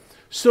right?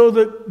 So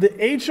the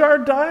HR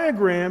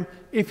diagram,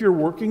 if you're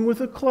working with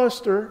a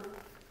cluster,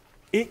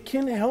 it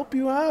can help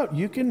you out.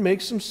 You can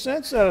make some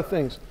sense out of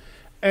things.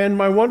 And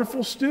my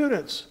wonderful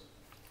students,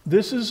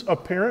 this is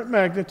apparent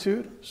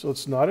magnitude, so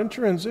it's not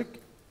intrinsic.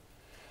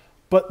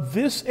 But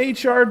this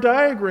HR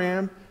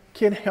diagram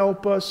can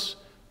help us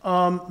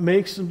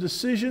make some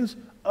decisions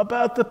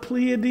about the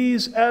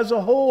Pleiades as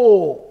a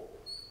whole.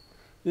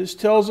 This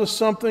tells us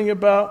something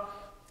about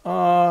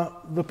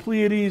the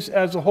Pleiades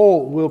as a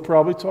whole. We'll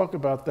probably talk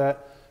about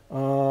that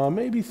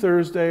maybe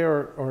Thursday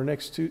or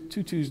next two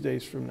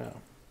Tuesdays from now,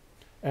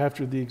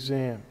 after the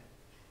exam.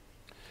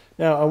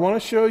 Now, I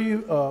want to show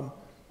you,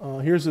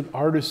 here's an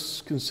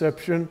artist's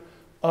conception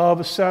of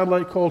a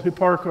satellite called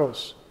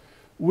Hipparcos,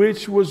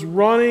 which was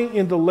running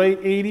in the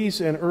late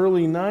 80s and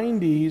early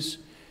 90s,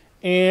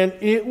 and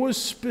it was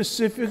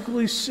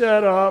specifically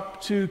set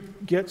up to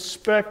get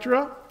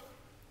spectra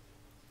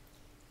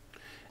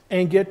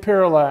and get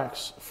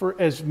parallax for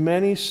as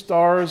many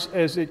stars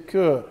as it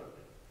could.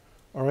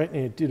 All right,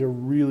 and it did a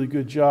really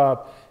good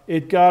job.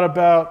 It got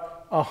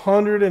about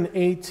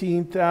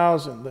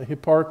 118,000, the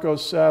Hipparcos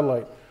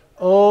satellite.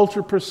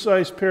 Ultra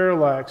precise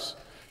parallax.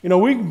 You know,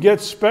 we can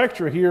get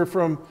spectra here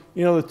from,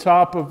 you know, the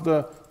top of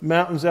the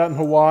mountains out in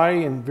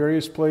Hawaii and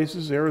various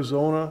places,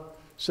 Arizona,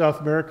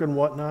 South America and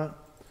whatnot.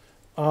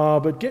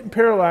 But getting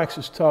parallax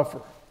is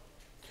tougher.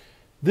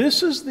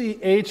 This is the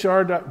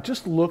HR,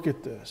 just look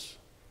at this.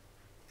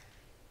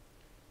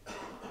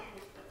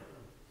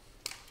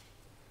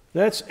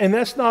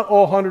 That's not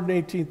all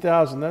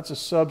 118,000. That's a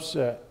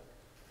subset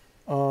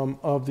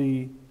of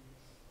the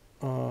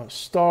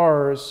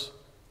stars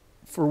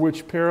for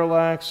which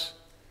parallax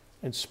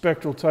and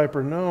spectral type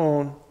are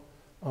known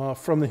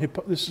from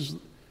this is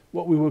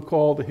what we would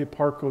call the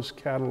Hipparcos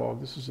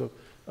catalog. This is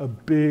a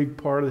big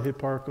part of the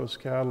Hipparcos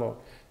catalog.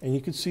 And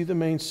you can see the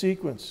main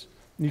sequence.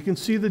 You can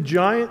see the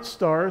giant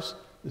stars.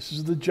 This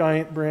is the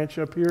giant branch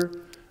up here.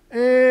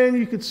 And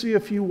you can see a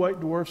few white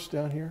dwarfs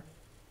down here.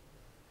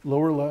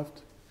 Lower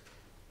left.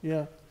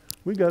 Yeah,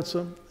 we got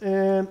some.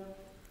 And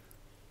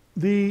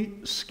the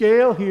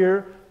scale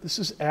here, this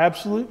is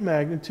absolute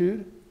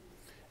magnitude.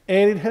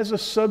 And it has a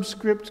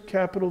subscript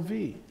capital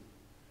V.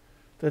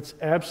 That's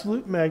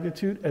absolute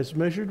magnitude as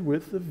measured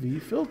with the V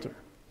filter.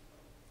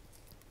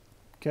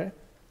 Okay?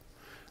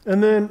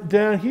 And then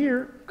down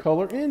here,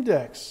 color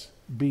index,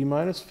 B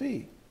minus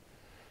V.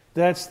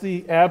 That's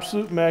the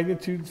absolute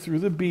magnitude through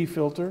the B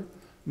filter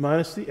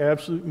minus the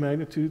absolute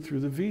magnitude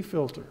through the V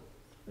filter.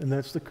 And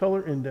that's the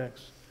color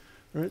index.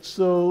 All right,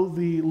 so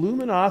the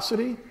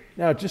luminosity,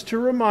 now just to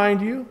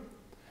remind you,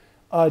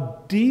 a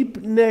deep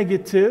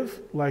negative,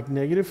 like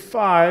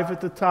 -5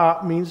 at the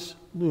top, means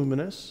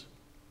luminous,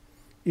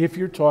 if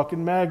you're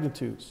talking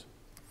magnitudes.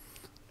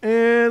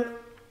 And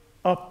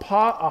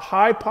a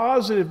high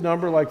positive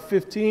number, like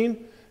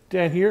 15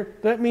 down here,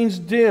 that means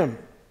dim.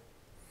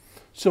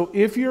 So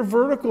if your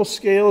vertical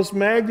scale is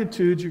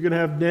magnitudes, you're going to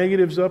have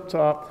negatives up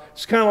top.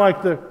 It's kind of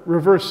like the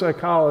reverse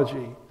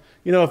psychology.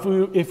 You know,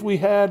 if we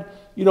had,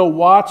 you know,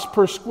 watts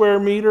per square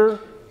meter,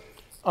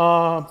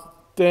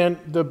 then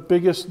the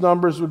biggest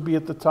numbers would be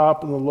at the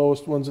top and the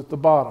lowest ones at the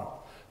bottom.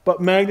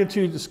 But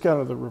magnitude is kind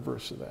of the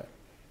reverse of that.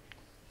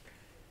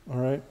 All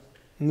right?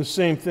 And the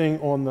same thing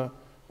on the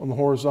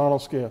horizontal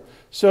scale.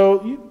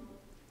 So,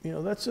 you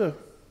know, that's a...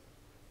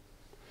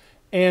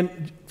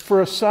 And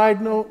for a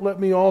side note, let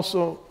me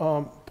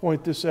also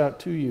point this out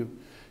to you.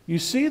 You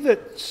see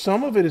that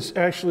some of it is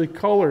actually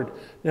colored.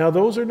 Now,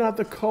 those are not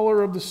the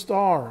color of the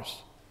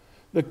stars.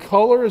 The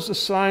color is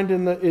assigned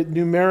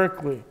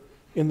numerically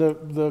in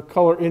the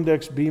color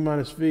index B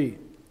minus V.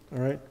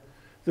 All right?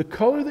 The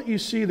color that you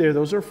see there,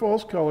 those are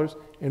false colors,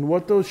 and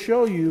what those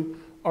show you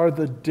are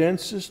the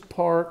densest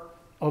part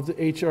of the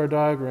HR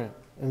diagram,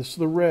 and this is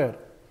the red.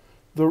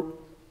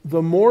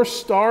 The more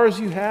stars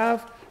you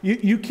have,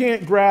 you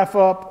can't graph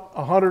up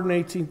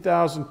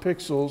 118,000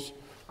 pixels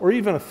or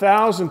even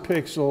 1,000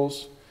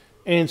 pixels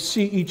and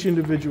see each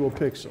individual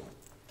pixel.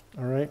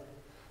 All right?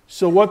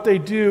 So what they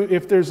do,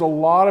 if there's a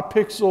lot of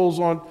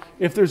pixels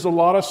if there's a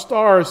lot of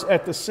stars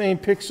at the same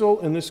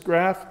pixel in this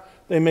graph,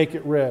 they make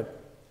it red.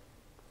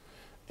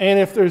 And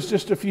if there's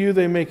just a few,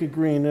 they make it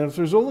green. And if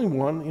there's only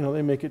one, you know,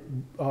 they make it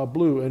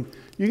blue. And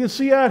you can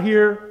see out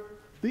here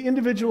the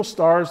individual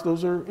stars.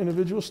 Those are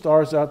individual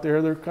stars out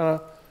there. They're kind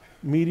of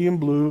medium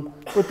blue.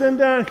 But then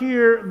down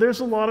here, there's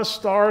a lot of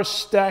stars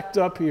stacked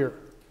up here.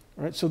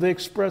 All right? So they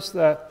express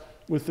that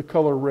with the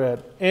color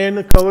red and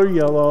the color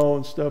yellow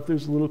and stuff.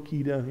 There's a little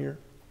key down here.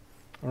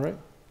 All right?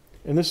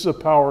 And this is a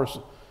power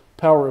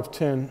of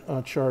 10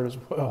 chart as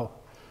well.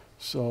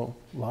 So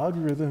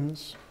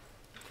logarithms.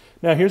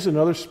 Now here's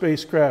another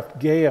spacecraft,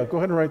 Gaia. Go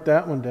ahead and write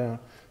that one down.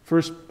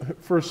 First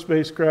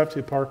spacecraft,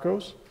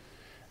 Hipparcos.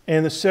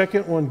 And the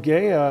second one,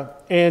 Gaia.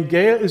 And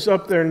Gaia is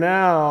up there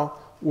now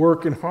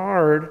working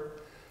hard.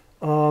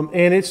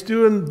 And it's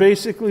doing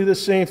basically the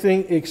same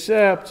thing,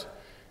 except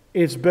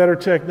it's better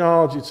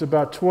technology. It's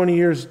about 20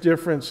 years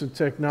difference in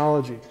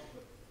technology.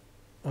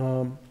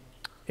 And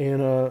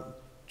 20,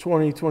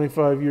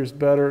 25 years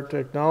better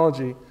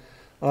technology.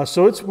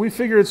 So we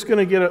figure it's going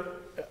to get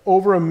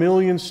over 1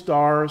 million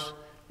stars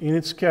in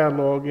its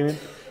catalog. And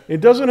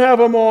it doesn't have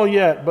them all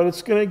yet, but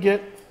it's going to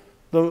get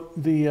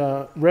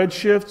the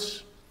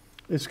redshifts.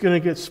 It's going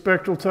to get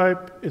spectral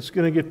type. It's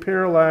going to get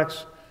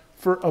parallax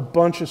for a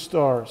bunch of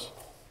stars.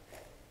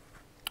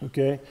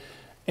 Okay?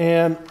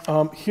 And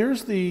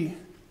here's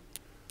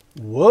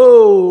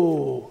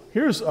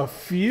here's a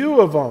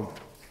few of them.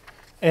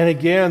 And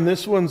again,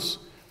 this one's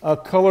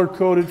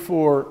color-coded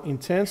for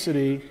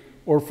intensity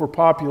or for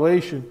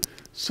population.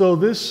 So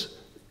this,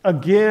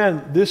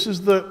 again, this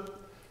is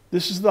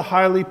the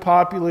highly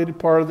populated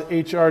part of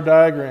the HR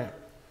diagram.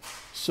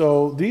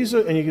 So these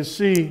are, and you can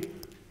see,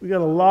 we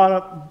got a lot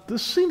of,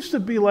 this seems to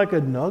be like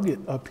a nugget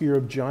up here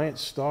of giant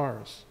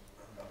stars.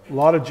 A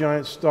lot of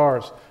giant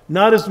stars.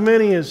 Not as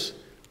many as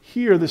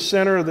here, the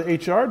center of the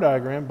HR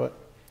diagram, but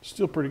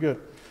still pretty good.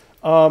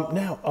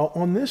 Now,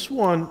 on this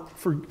one,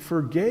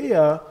 for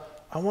Gaia,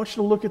 I want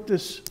you to look at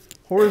this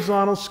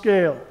horizontal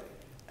scale.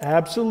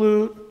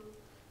 Absolute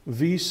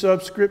V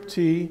subscript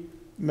T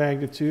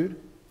magnitude.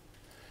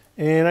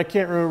 And I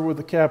can't remember what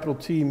the capital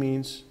T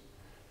means,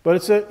 but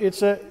it's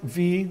a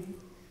V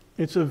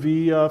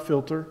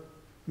filter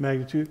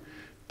magnitude.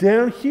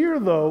 Down here,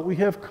 though, we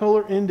have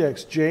color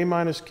index, J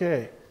minus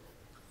K.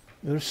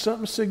 There's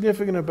something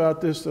significant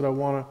about this that I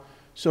want to,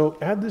 so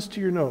add this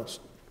to your notes.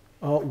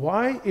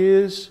 Why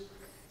is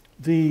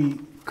the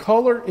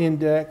color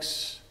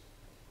index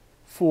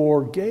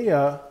for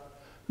Gaia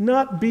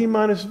not B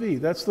minus V?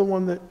 That's the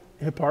one that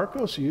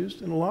Hipparchus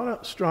used, and a lot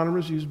of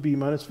astronomers use B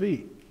minus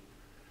V.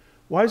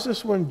 Why is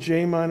this one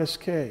J minus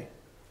K?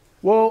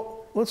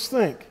 Well, let's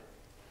think.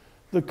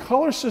 The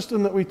color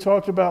system that we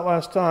talked about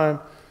last time,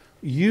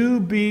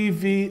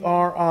 UBVRI.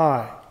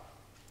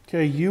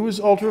 Okay, U is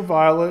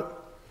ultraviolet.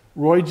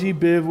 Roy G.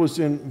 Biv was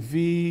in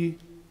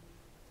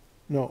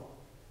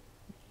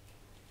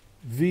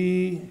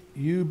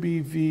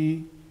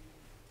UBV,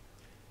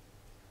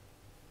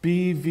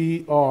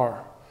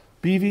 BVR.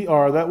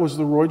 BVR, that was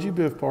the Roy G.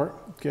 Biv part,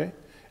 okay?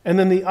 And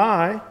then the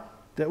I,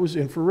 that was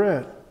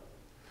infrared.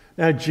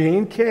 Now, J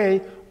and K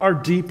are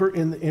deeper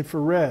in the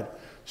infrared.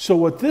 So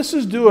what this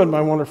is doing,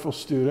 my wonderful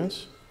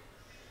students,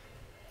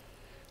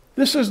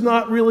 this is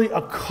not really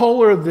a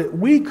color that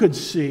we could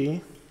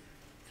see,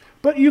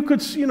 but you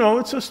could, you know,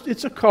 it's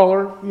a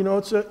color, you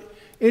know,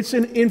 it's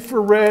an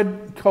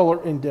infrared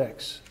color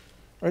index.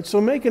 All right, so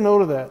make a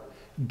note of that.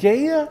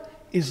 Gaia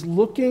is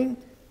looking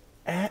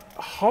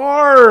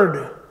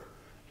hard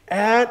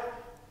at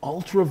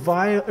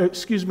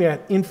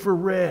at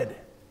infrared.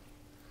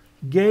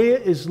 Gaia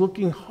is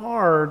looking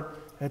hard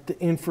at the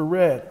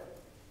infrared.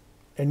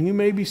 And you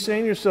may be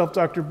saying to yourself,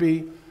 Dr.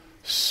 B,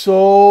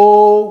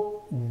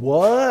 so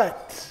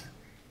what?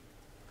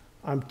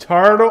 I'm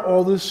tired of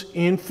all this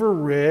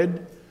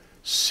infrared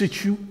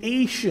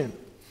situation.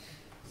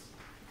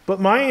 But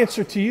my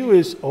answer to you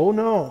is, oh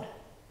no.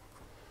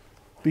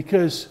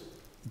 Because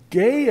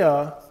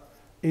Gaia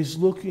is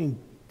looking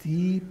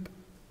deep,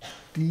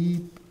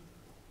 deep,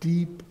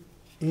 deep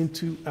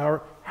into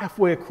our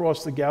halfway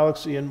across the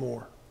galaxy and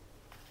more.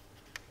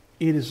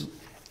 It is,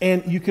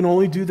 and you can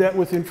only do that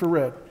with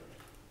infrared.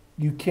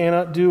 You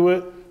cannot do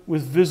it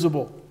with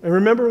visible. And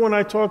remember when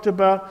I talked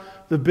about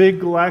the big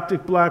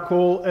galactic black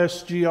hole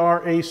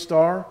SGR A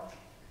star?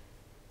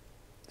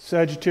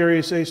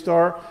 Sagittarius A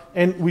star,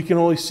 and we can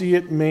only see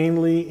it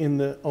mainly in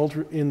the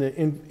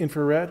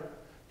infrared?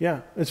 Yeah,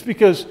 it's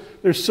because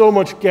there's so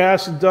much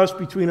gas and dust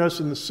between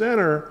us and the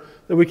center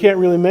that we can't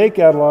really make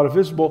out a lot of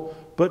visible,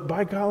 but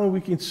by golly,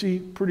 we can see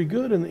pretty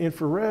good in the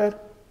infrared.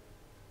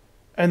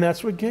 And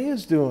that's what Gaia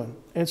is doing.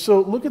 And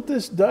so look at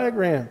this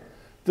diagram.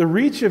 The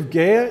reach of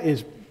Gaia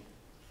is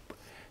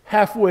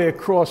halfway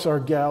across our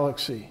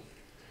galaxy.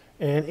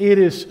 And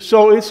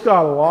it's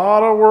got a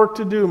lot of work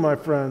to do, my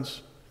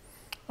friends.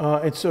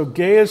 And so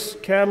Gaia's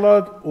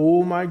catalog,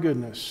 oh my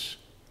goodness,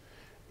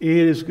 it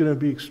is going to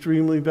be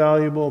extremely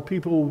valuable.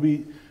 People will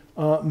be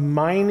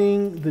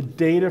mining the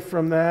data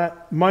from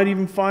that, might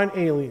even find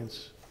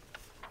aliens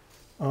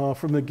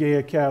from the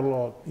Gaia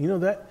catalog. You know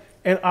that?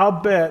 And I'll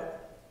bet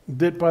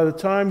that by the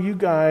time you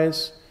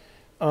guys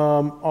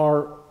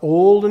are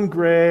old and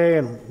gray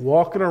and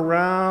walking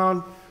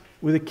around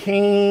with a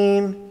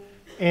cane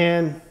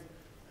and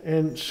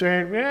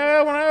saying,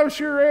 yeah, when I was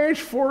your age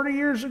 40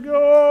 years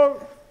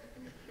ago,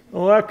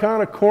 all that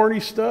kind of corny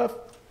stuff,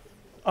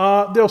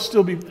 they'll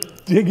still be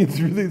digging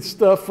through the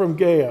stuff from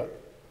Gaia.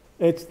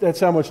 That's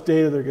how much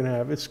data they're going to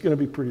have. It's going to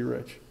be pretty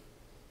rich.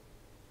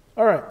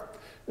 All right,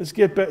 let's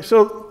get back.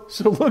 So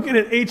looking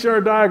at HR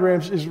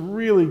diagrams is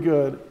really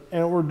good,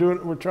 and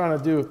we're trying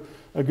to do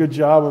a good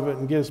job of it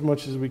and get as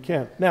much as we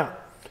can. Now,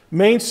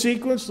 main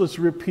sequence. Let's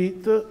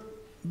repeat the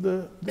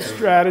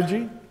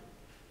strategy.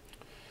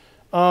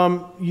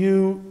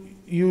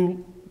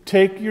 You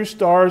take your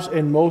stars,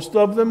 and most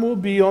of them will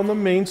be on the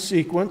main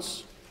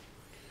sequence.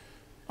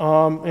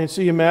 And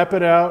so you map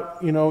it out,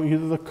 you know,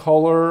 either the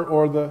color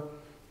or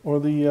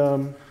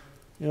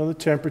the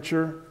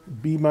temperature,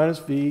 B minus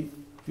V,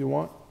 if you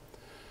want.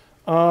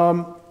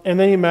 And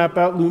then you map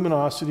out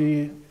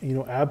luminosity, you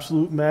know,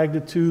 absolute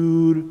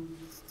magnitude,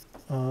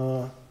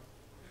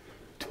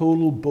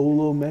 total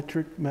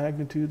bolometric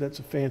magnitude, that's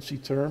a fancy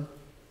term.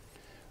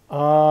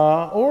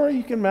 Or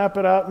you can map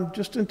it out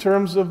just in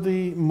terms of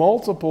the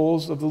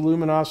multiples of the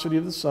luminosity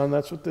of the sun.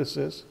 That's what this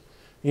is,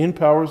 in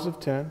powers of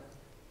 10.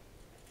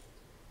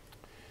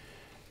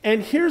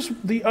 And here's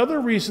the other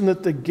reason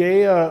that the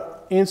Gaia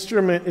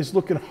instrument is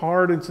looking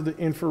hard into the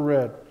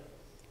infrared.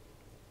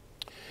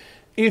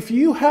 if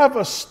you have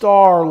a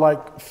star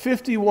like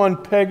 51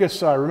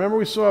 Pegasi, remember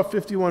we saw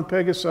 51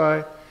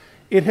 Pegasi?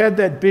 It had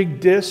that big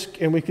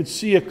disk, and we could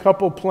see a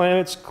couple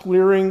planets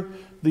clearing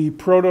the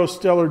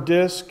protostellar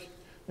disk.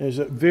 There's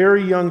a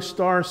very young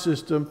star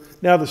system.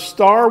 Now, the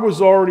star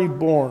was already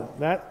born.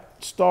 That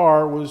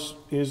star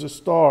is a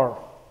star.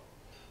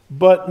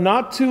 But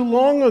not too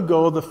long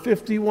ago, the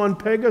 51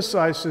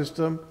 Pegasi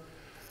system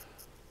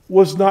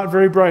was not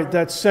very bright.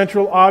 That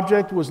central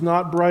object was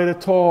not bright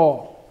at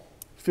all.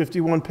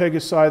 51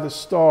 Pegasi, the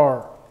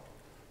star.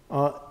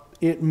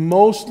 It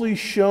mostly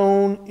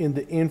shone in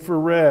the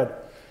infrared.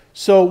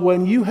 So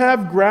when you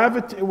have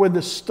when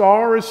the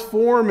star is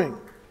forming,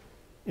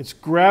 it's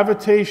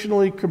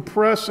gravitationally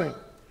compressing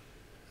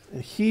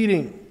and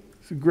heating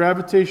through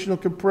gravitational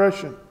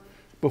compression.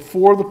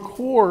 Before the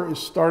core is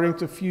starting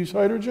to fuse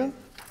hydrogen,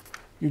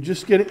 you're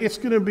just getting,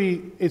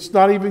 it's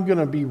not even going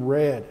to be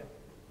red.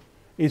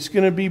 It's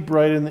going to be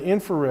bright in the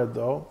infrared,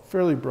 though,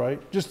 fairly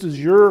bright, just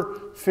as you're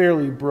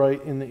fairly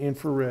bright in the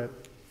infrared.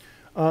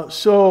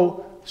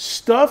 So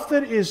stuff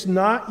that is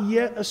not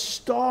yet a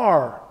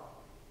star,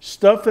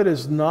 stuff that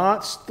has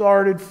not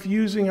started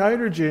fusing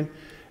hydrogen,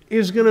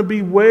 is going to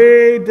be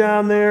way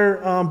down there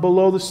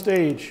below the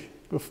stage,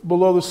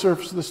 below the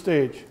surface of the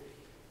stage.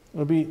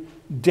 It'll be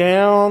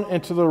down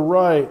and to the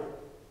right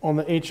on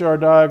the HR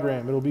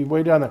diagram. It'll be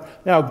way down there.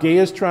 Now,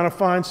 Gaia's trying to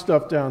find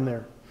stuff down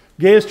there.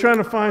 Gaia's trying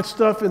to find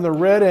stuff in the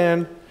red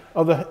end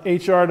of the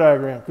HR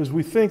diagram because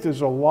we think there's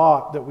a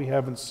lot that we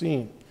haven't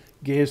seen.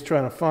 Gaia's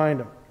trying to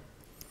find them.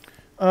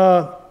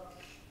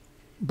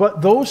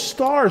 But those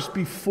stars,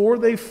 before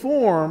they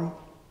form,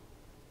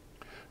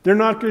 they're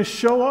not going to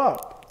show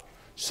up.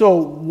 So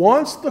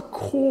once the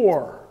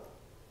core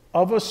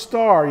of a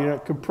star,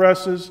 it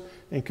compresses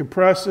and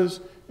compresses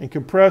and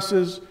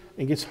compresses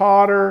and gets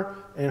hotter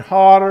and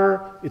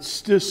hotter, its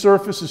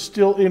surface is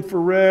still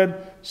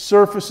infrared,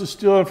 surface is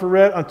still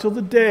infrared until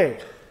the day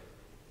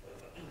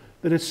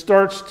that it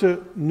starts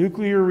to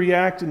nuclear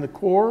react in the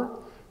core,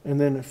 and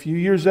then a few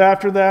years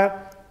after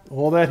that,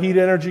 all that heat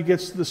energy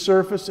gets to the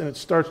surface and it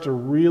starts to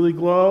really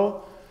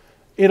glow.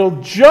 It'll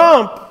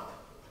jump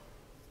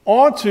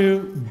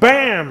onto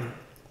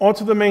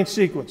the main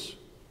sequence.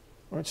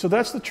 All right, so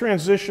that's the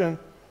transition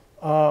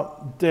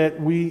that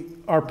we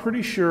are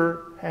pretty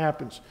sure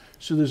happens.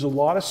 So there's a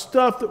lot of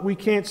stuff that we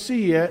can't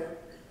see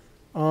yet,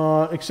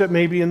 except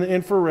maybe in the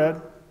infrared.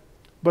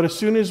 But as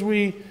soon as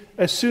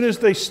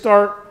they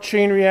start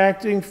chain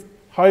reacting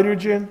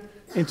hydrogen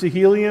into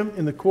helium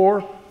in the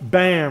core,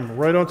 bam,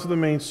 right onto the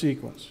main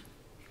sequence.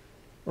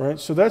 All right,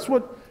 so that's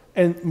what,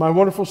 and my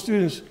wonderful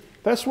students,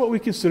 that's what we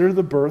consider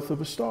the birth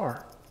of a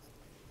star.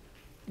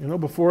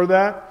 Before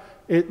that,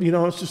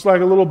 it's just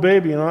like a little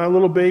baby. A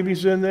little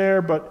baby's in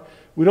there, but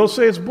we don't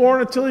say it's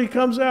born until he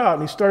comes out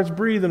and he starts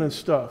breathing and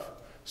stuff.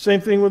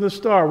 Same thing with a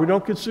star. We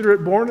don't consider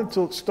it born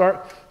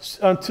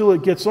until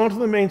it gets onto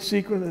the main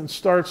sequence and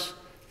starts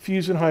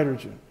fusing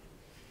hydrogen.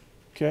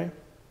 Okay?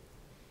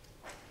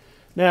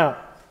 Now,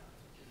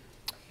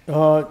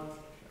 the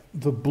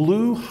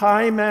blue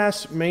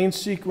high-mass main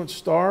sequence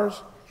stars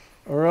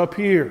are up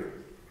here.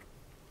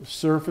 The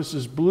surface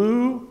is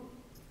blue.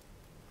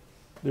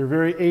 They're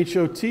very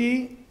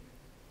HOT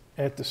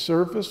at the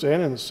surface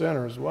and in the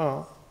center as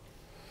well.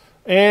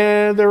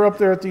 And they're up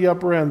there at the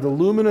upper end, the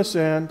luminous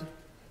end,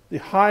 the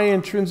high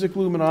intrinsic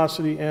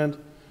luminosity end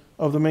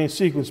of the main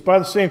sequence. By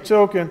the same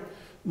token,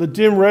 the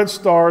dim red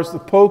stars, the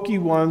pokey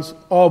ones,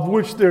 of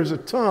which there's a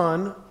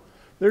ton,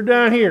 they're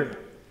down here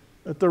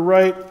at the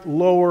right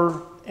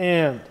lower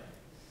end.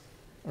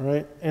 All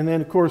right? And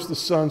then, of course, the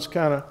sun's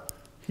kind of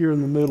here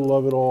in the middle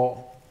of it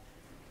all.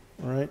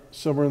 All right?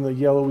 Somewhere in the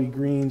yellowy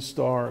green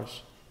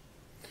stars.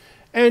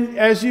 And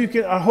as you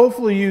can,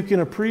 hopefully you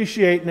can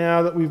appreciate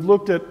now that we've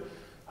looked at,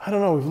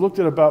 we've looked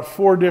at about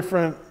four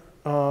different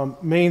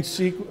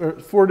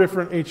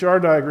HR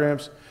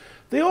diagrams.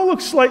 They all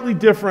look slightly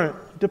different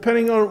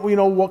depending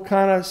on what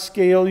kind of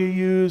scale you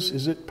use.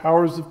 Is it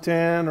powers of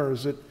 10, or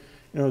is it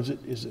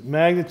is it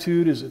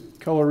magnitude? Is it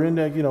color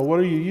index? What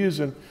are you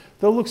using?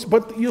 They'll look,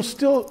 but you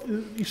still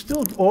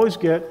always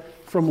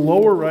get from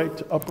lower right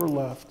to upper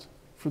left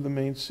for the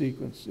main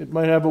sequence. It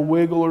might have a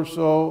wiggle or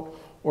so,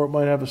 or it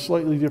might have a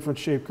slightly different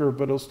shape curve,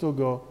 but it'll still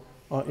go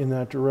in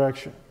that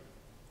direction.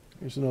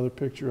 Here's another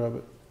picture of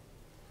it.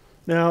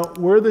 Now,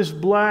 where this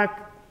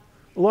black,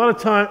 a lot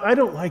of time, I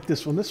don't like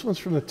this one. This one's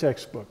from the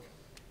textbook.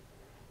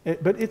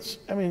 But it's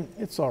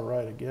all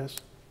right, I guess.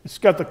 It's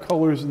got the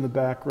colors in the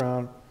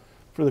background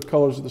for the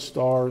colors of the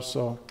stars,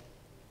 so.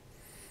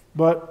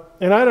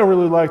 And I don't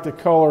really like the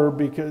color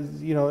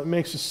because, it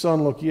makes the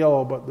sun look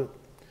yellow, but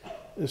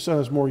the sun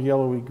is more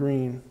yellowy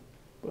green.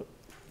 But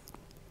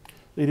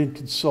they didn't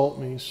consult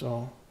me,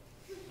 so.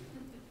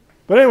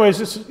 But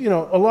anyways,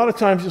 a lot of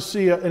times you'll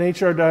see an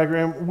HR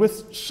diagram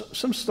with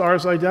some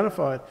stars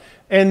identified.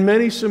 And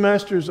many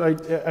semesters,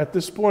 at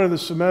this point of the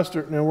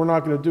semester, now we're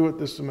not going to do it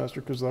this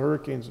semester because of the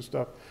hurricanes and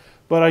stuff,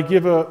 but I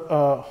give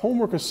a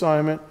homework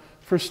assignment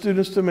for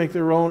students to make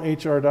their own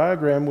HR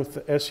diagram with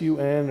the SUN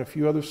and a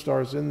few other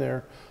stars in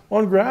there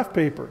on graph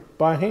paper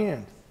by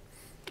hand.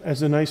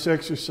 as a nice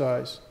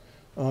exercise.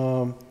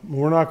 We're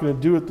not going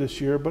to do it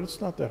this year, but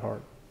it's not that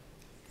hard.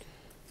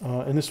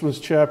 And this was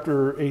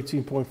chapter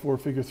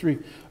 18.4, figure 3.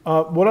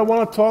 What I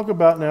want to talk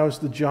about now is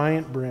the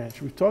giant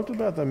branch. We've talked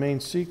about the main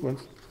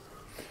sequence.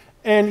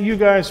 And you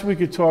guys, we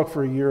could talk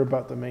for a year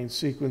about the main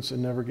sequence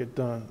and never get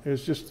done.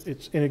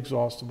 It's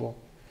inexhaustible.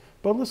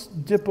 But let's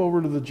dip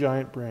over to the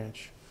giant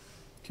branch.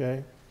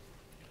 Okay?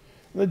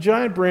 And the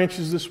giant branch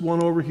is this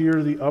one over here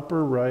to the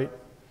upper right.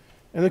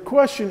 And the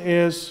question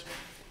is,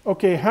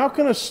 okay, how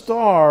can a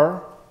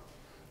star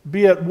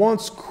be at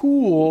once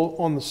cool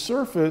on the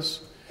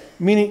surface,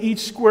 meaning each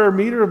square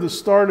meter of the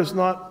star does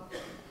not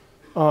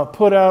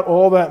put out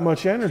all that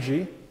much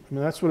energy? I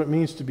mean, that's what it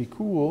means to be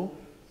cool.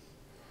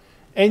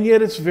 And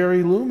yet it's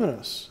very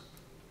luminous.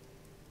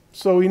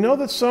 So we know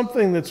that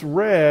something that's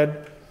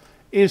red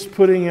is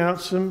putting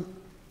out some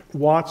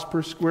watts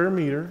per square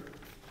meter,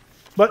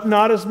 but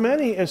not as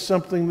many as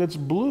something that's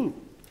blue.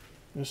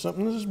 There's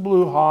something that's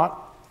blue,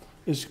 hot,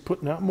 is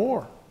putting out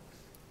more.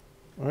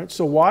 All right,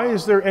 so why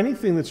is there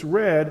anything that's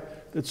red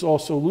that's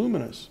also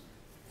luminous?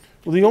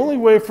 Well, the only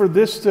way for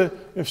this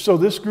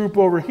this group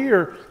over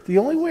here, the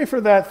only way for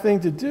that thing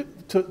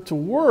to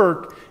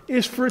work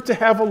is for it to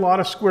have a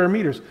lot of square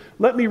meters.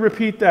 Let me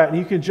repeat that, and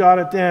you can jot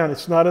it down.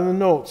 It's not in the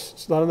notes.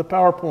 It's not in the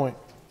PowerPoint.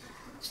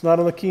 It's not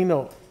in the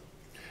keynote.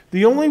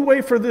 The only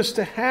way for this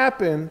to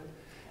happen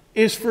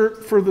is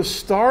for the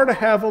star to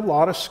have a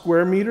lot of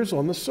square meters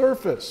on the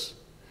surface.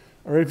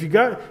 All right, if you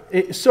got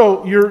it,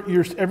 so your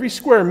every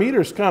square meter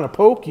is kind of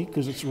pokey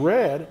because it's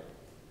red.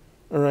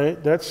 All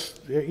right, that's,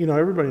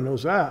 everybody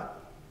knows that.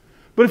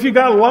 But if you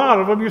got a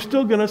lot of them, you're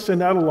still going to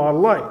send out a lot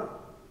of light. All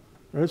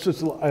right, so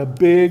it's a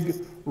big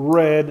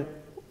red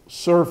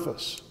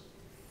surface.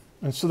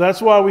 And so that's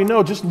why we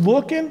know, just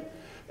looking,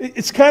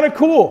 it's kind of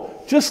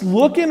cool. Just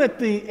looking at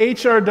the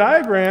HR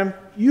diagram,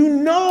 you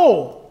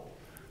know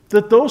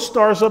that those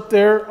stars up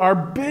there are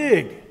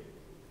big.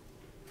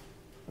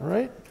 All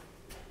right?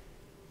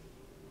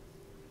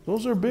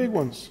 Those are big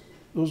ones,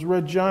 those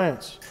red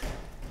giants.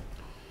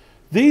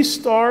 These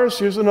stars,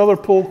 here's another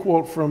pull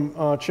quote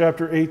from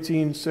chapter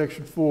 18,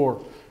 section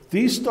 4.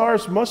 These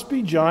stars must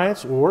be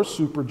giants or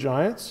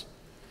supergiants.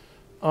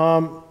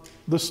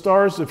 The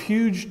stars of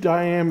huge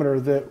diameter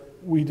that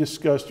we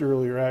discussed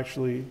earlier,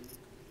 actually,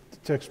 the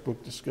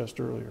textbook discussed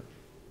earlier.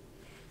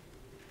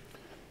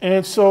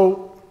 And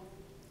so,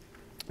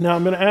 now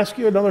I'm going to ask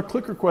you another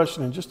clicker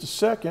question in just a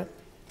second.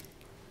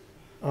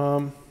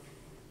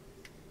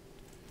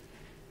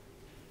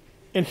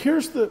 And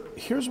here's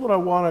what I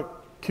want to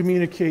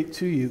communicate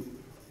to you.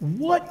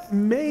 What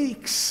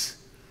makes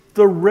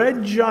the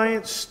red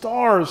giant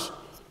stars,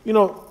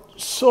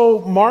 so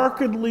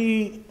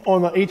markedly,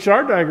 on the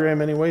HR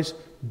diagram anyways,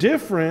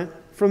 different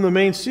from the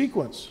main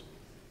sequence?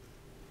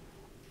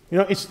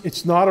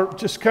 It's not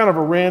just kind of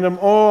a random,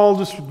 I'll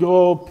just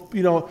go,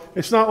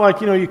 it's not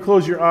like, you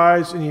close your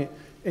eyes and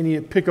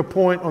you pick a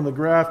point on the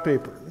graph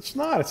paper. It's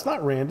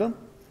not random.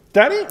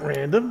 That ain't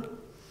random.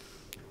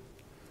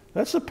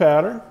 That's a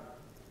pattern.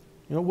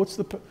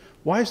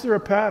 Why is there a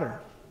pattern?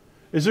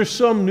 Is there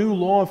some new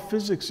law of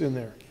physics in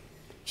there?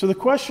 So the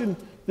question,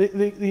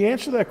 the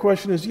answer to that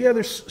question is, yeah,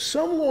 there's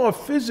some law of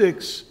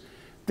physics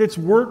that's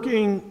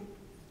working,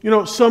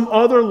 some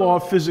other law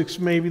of physics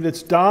maybe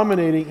that's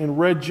dominating in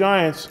red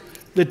giants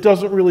that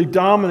doesn't really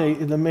dominate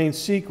in the main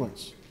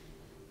sequence.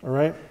 All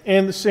right?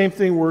 And the same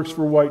thing works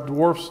for white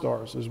dwarf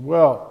stars as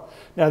well.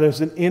 Now,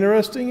 there's an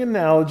interesting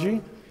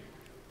analogy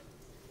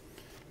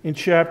in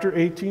chapter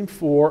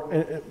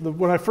 18.4. And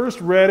when I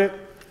first read it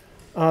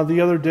the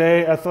other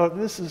day, I thought,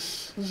 this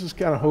is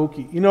kind of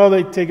hokey.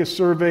 They take a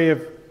survey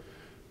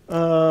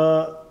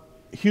of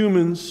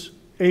humans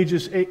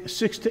ages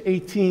 6 to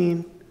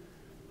 18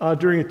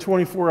 during a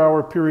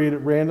 24-hour period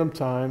at random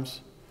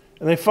times,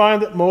 and they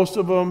find that most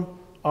of them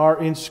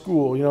are in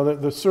school.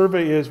 The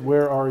survey is,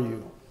 where are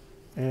you?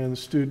 And the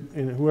student,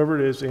 and whoever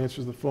it is,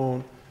 answers the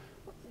phone.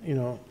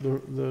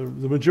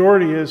 The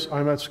majority is,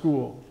 I'm at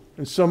school.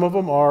 And some of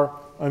them are,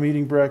 I'm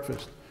eating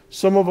breakfast.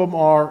 Some of them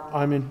are,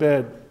 I'm in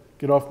bed,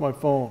 get off my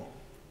phone.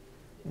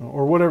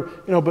 Or whatever.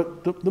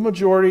 But the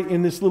majority,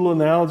 in this little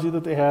analogy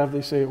that they have,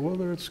 they say, well,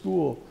 they're at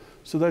school.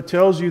 So that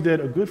tells you that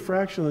a good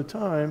fraction of the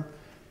time,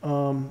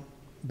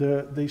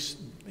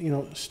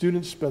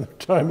 students spend their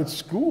time at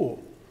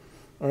school.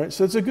 All right,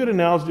 so it's a good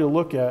analogy to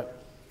look at.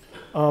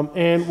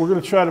 And we're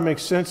going to try to make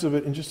sense of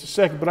it in just a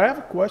second. But I have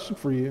a question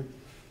for you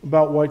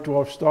about white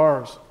dwarf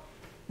stars.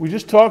 We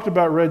just talked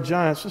about red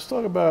giants. Let's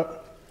talk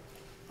about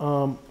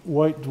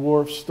white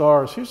dwarf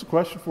stars. Here's a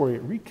question for you.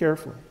 Read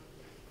carefully.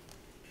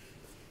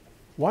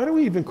 Why do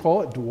we even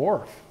call it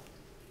dwarf? I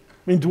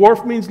mean,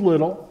 dwarf means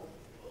little.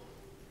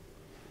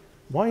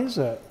 Why is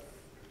that?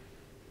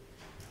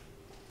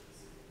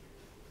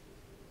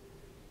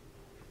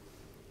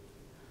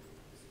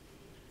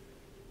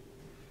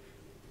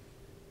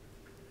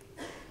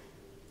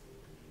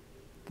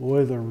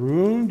 Boy, the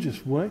room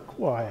just went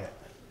quiet.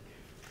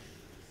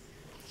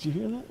 Did you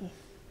hear that?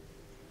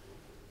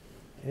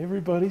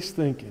 Everybody's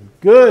thinking.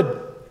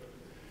 Good.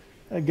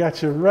 I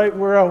got you right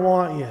where I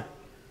want you.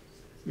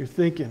 You're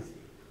thinking.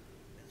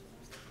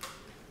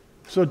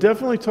 So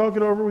definitely talk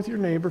it over with your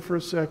neighbor for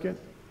a second.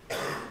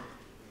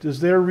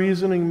 Does their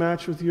reasoning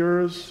match with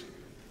yours?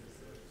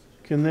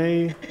 Can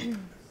they...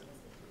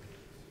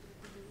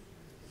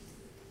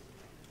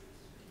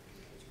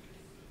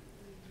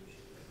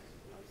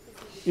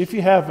 If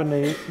you have a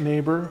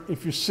neighbor,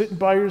 if you're sitting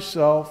by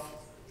yourself,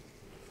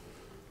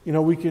 you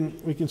know, we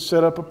can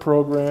set up a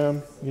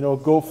program, you know, a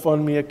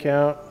GoFundMe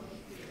account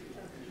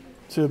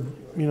to,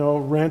 you know,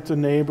 rent a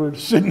neighbor to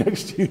sit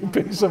next to you,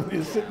 pay somebody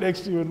to sit next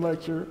to you and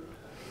lecture.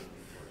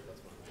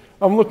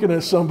 I'm looking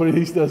at somebody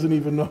he doesn't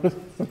even know.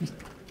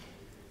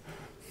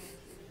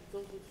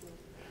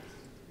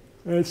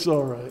 It's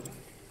all right.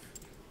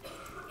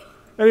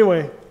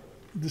 Anyway,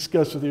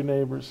 discuss with your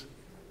neighbors.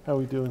 How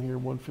we doing here,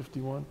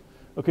 151?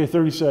 Okay,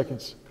 30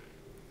 seconds.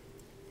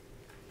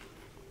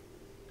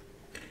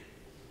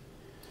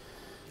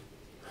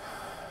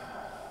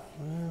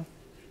 Well,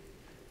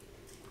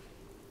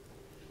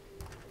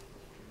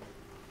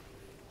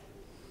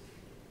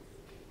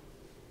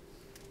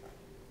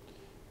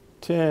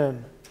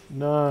 ten,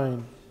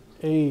 9,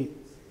 8,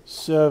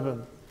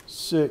 7,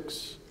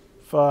 6,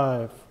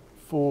 5,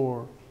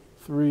 4,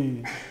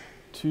 3,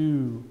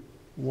 2,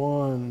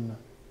 1.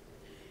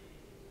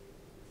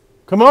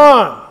 Come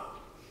on!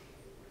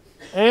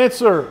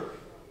 Answer.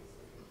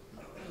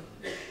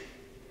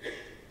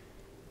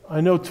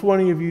 I know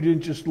 20 of you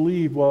didn't just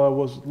leave while I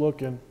was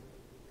looking.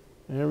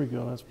 There we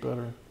go, that's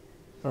better.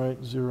 All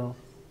right, 0.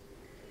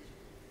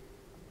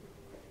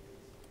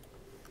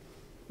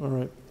 All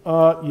right,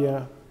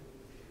 yeah.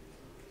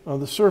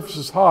 The surface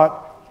is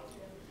hot,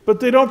 but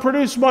they don't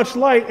produce much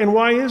light, and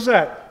why is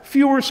that?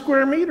 Fewer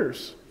square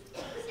meters.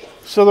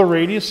 So the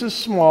radius is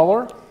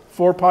smaller,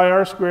 4 pi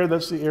r squared,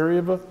 that's the area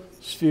of a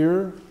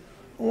sphere.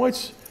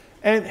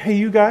 And hey,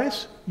 you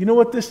guys, you know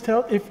what this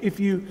tells? If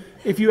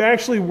you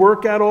actually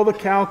work out all the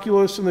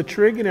calculus and the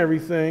trig and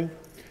everything,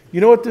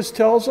 you know what this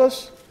tells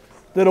us?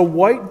 That a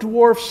white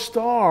dwarf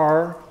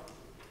star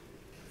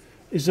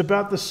is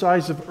about the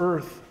size of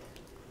Earth.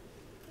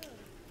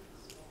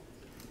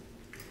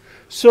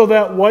 So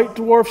that white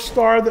dwarf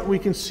star that we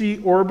can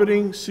see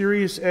orbiting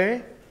Sirius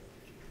A,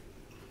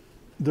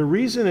 the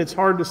reason it's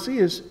hard to see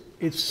is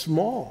it's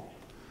small.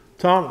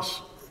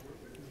 Thomas.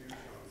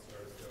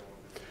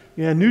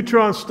 Yeah,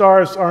 neutron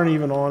stars aren't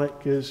even on it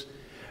because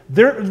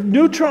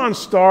neutron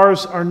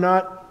stars are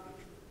not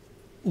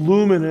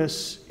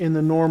luminous in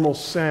the normal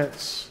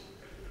sense.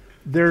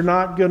 They're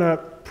not going to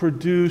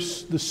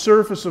produce, the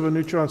surface of a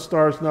neutron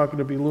star is not going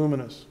to be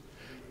luminous.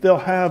 They'll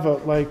have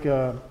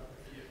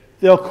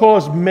they'll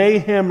cause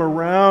mayhem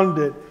around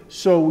it,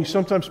 so we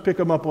sometimes pick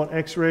them up on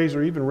X-rays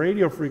or even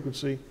radio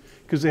frequency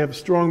because they have a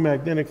strong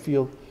magnetic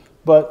field,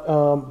 but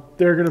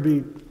they're going to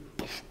be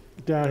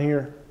down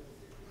here.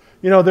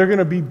 You know, they're going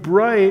to be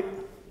bright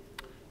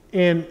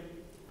and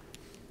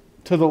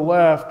to the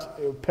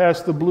left,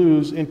 past the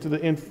blues, into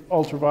the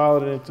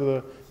ultraviolet and into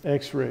the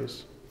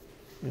X-rays.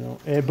 You know,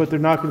 but they're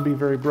not going to be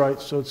very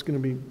bright, so it's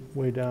going to be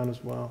way down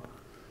as well.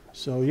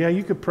 So yeah,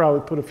 you could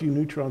probably put a few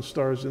neutron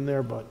stars in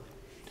there, but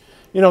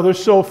you know, they're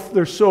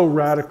so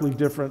radically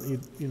different. You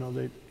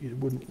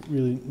wouldn't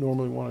really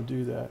normally want to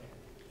do that.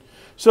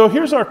 So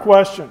here's our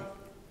question.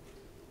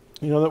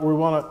 You know, that we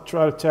want to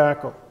try to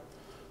tackle.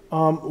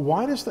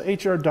 Why does the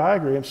HR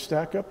diagram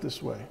stack up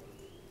this way?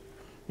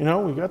 You know,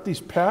 we got these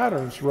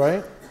patterns,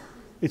 right?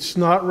 It's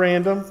not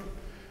random.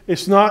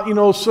 It's not, you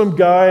know, some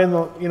guy in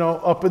the, you know,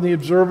 up in the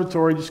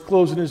observatory just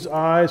closing his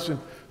eyes and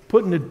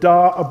putting a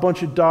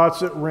bunch of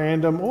dots at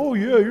random. Oh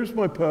yeah, here's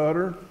my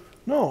pattern.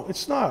 No,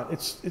 it's not.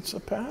 It's a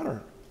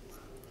pattern.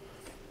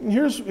 And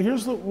here's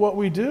what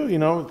we do. You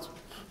know,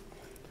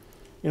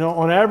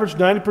 on average,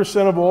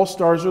 90% of all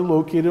stars are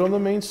located on the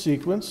main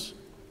sequence.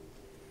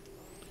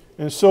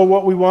 And so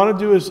what we want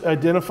to do is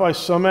identify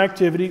some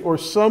activity or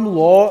some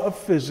law of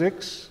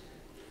physics,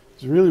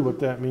 is really what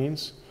that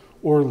means,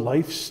 or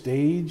life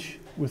stage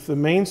with the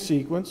main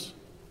sequence.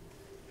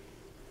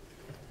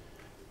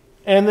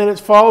 And then it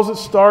follows that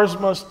stars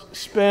must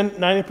spend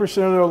 90%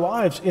 of their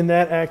lives in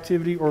that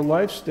activity or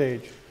life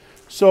stage.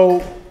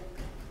 So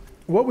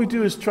what we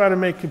do is try to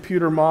make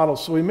computer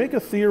models. So we make a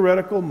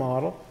theoretical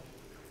model.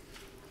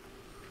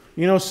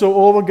 You know, so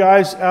all the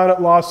guys out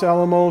at Los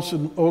Alamos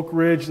and Oak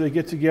Ridge, they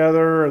get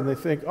together and they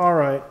think, all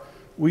right,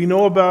 we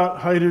know about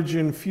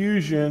hydrogen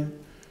fusion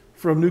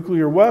from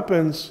nuclear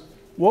weapons.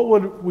 What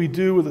would we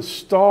do with a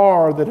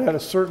star that had a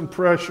certain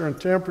pressure and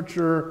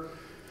temperature,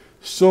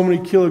 so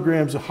many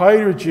kilograms of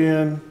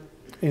hydrogen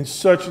in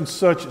such and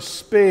such a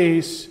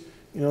space,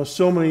 you know,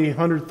 so many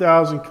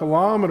 100,000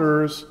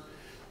 kilometers,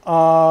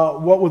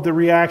 what would the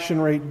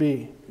reaction rate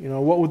be? You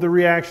know, what would the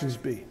reactions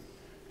be?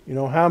 You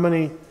know, how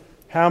many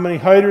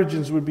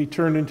hydrogens would be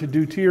turned into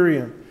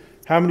deuterium?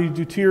 How many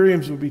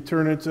deuteriums would be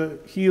turned into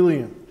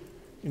helium?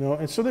 You know,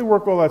 and so they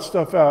work all that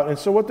stuff out. And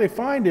so what they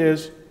find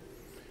is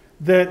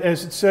that,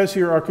 as it says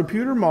here, our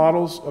computer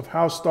models of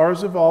how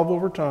stars evolve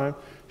over time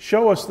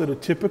show us that a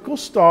typical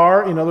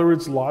star, in other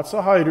words, lots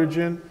of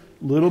hydrogen,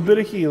 little bit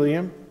of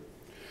helium,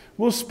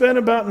 will spend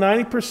about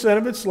 90%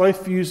 of its life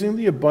fusing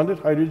the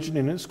abundant hydrogen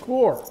in its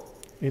core.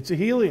 It's a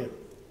helium.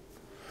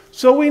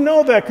 So we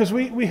know that because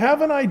we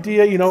have an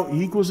idea,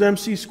 E equals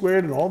mc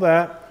squared and all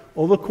that,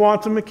 all the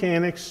quantum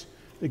mechanics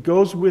that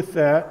goes with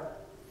that.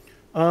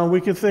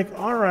 We can think,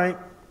 all right,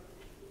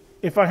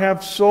 if I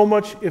have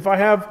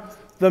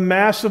the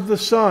mass of the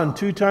sun,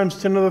 2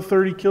 times 10 to the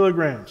 30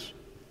 kilograms,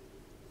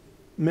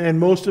 and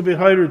most of it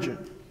hydrogen,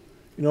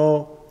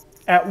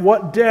 at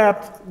what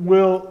depth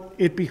will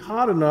it be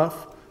hot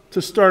enough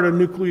to start a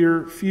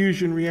nuclear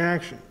fusion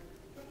reaction?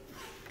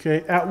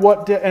 Okay, at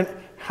what depth, and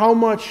how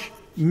much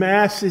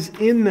mass is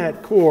in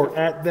that core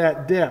at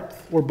that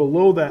depth or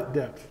below that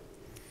depth?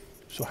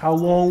 So how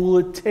long will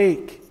it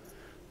take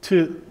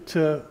to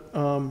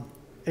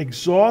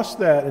exhaust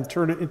that and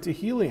turn it into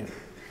helium?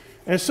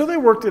 And so they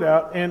worked it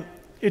out, and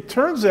it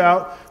turns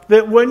out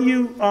that when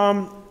you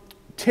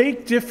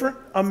take different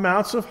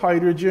amounts of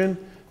hydrogen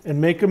and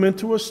make them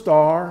into a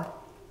star,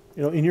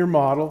 in your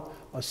model,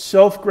 a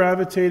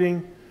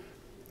self-gravitating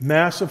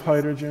mass of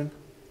hydrogen,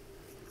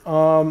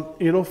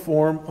 it'll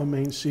form a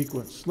main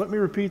sequence. Let me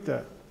repeat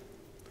that.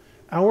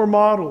 Our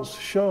models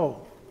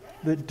show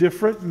that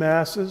different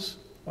masses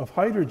of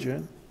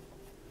hydrogen,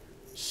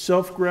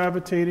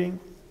 self-gravitating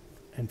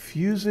and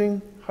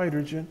fusing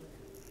hydrogen,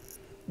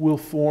 will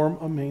form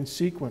a main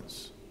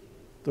sequence.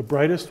 The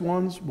brightest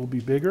ones will be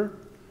bigger,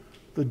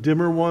 the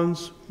dimmer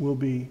ones will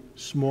be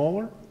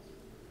smaller,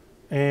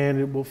 and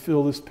it will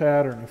fill this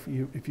pattern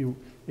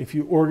if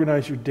you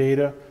organize your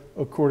data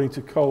according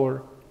to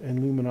color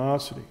and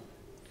luminosity.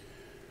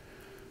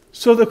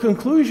 So the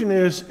conclusion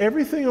is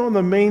everything on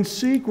the main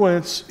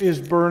sequence is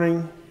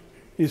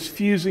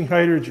fusing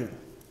hydrogen.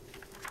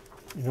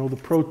 The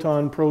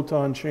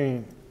proton-proton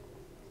chain.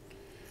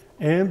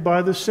 And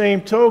by the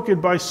same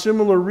token, by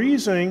similar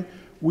reasoning,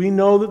 we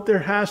know that there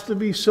has to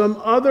be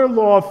some other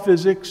law of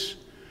physics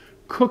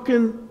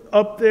cooking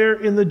up there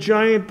in the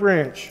giant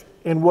branch.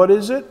 And what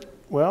is it?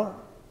 Well,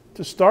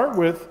 to start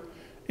with,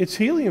 it's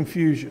helium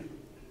fusion.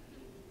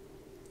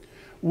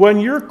 When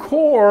your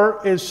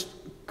core is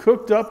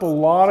cooked up a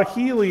lot of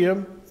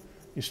helium,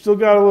 you still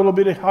got a little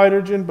bit of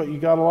hydrogen, but you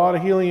got a lot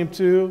of helium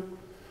too,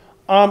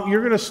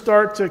 you're going to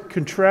start to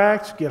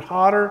contract, get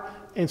hotter,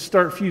 and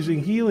start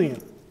fusing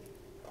helium.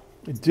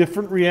 A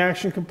different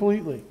reaction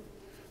completely.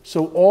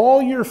 So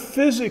all your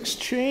physics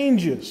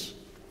changes.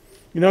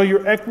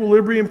 Your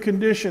equilibrium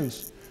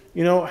conditions.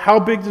 How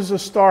big does a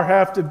star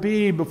have to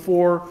be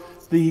before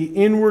the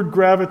inward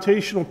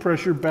gravitational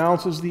pressure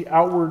balances the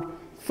outward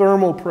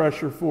thermal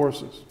pressure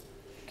forces?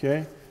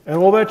 Okay? And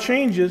all that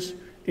changes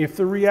if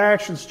the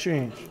reactions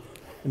change.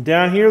 And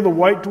down here, the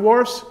white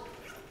dwarfs,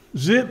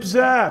 zip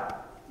zap.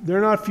 They're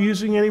not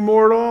fusing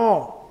anymore at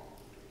all.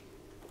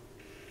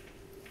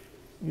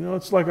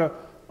 It's like a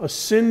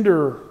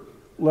cinder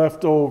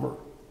left over.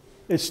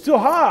 It's still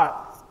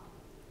hot.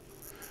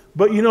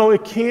 But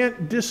it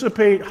can't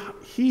dissipate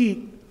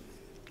heat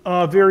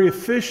very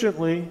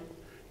efficiently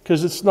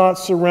because it's not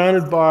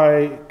surrounded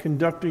by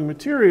conducting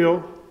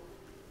material.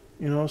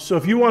 So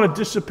if you want to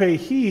dissipate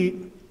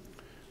heat,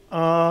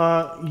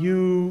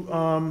 you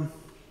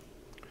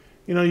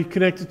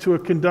connect it to a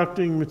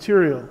conducting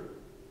material,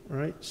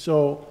 right?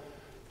 So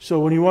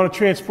when you want to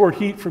transport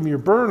heat from your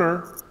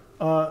burner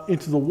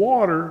into the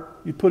water,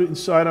 you put it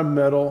inside a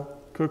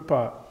metal cook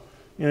pot.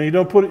 You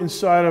don't put it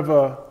inside of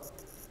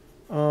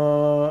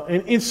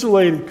an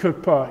insulated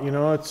cook pot.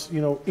 It's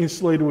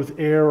insulated with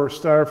air or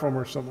styrofoam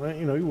or something.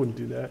 You wouldn't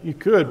do that. You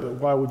could, but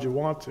why would you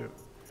want to?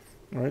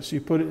 All right, so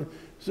you put it.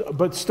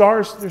 But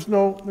stars, there's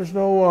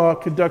no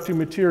conducting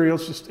material.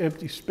 It's just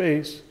empty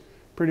space,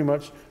 pretty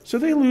much. So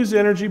they lose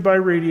energy by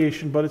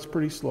radiation, but it's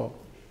pretty slow.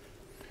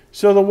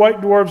 So the white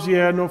dwarfs,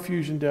 no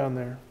fusion down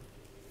there.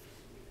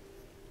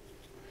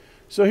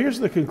 So here's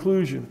the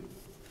conclusion.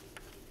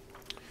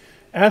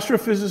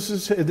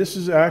 Astrophysicists, this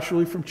is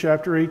actually from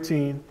chapter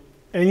 18.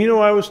 And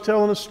I was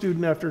telling a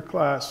student after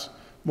class,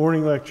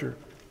 morning lecture,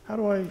 how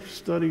do I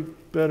study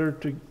better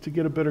to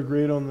get a better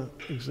grade on the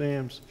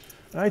exams?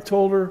 And I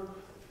told her,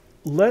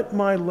 let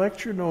my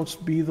lecture notes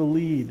be the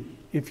lead.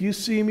 If you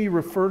see me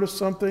refer to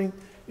something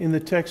in the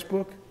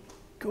textbook,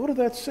 go to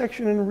that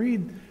section and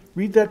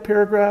read that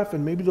paragraph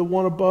and maybe the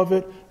one above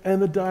it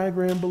and the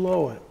diagram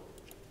below it.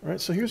 All right,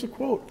 so here's a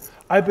quote.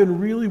 I've been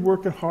really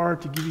working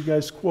hard to give you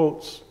guys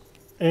quotes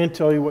and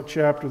tell you what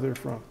chapter they're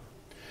from.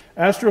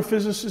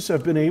 Astrophysicists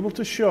have been able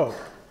to show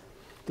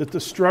that the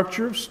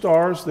structure of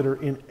stars that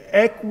are in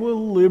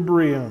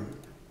equilibrium,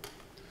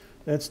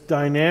 that's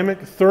dynamic,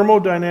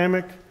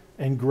 thermodynamic,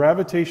 and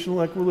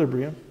gravitational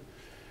equilibrium,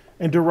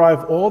 and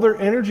derive all their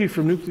energy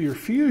from nuclear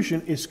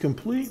fusion is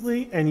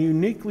completely and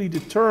uniquely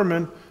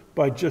determined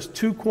by just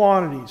 2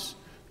 quantities.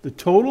 The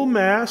total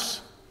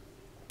mass,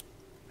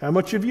 how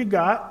much have you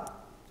got?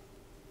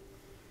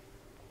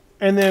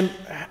 And then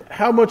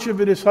how much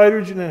of it is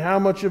hydrogen and how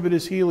much of it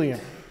is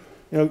helium?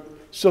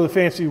 So the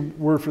fancy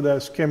word for that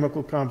is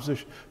chemical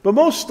composition. But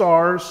most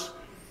stars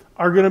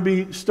are going to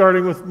be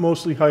starting with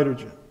mostly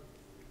hydrogen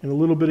and a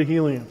little bit of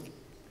helium.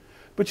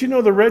 But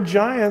the red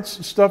giants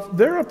and stuff,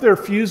 they're up there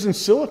fusing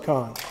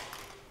silicon.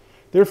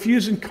 They're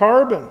fusing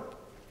carbon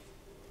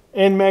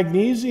and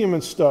magnesium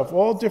and stuff,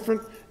 all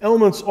different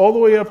elements all the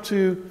way up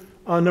to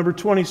number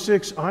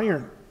 26,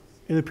 iron,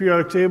 in the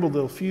periodic table.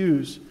 They'll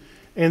fuse,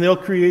 and they'll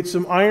create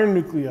some iron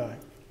nuclei.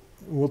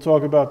 We'll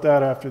talk about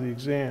that after the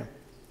exam.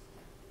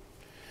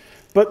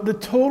 But the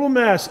total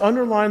mass,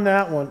 underline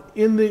that one,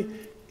 in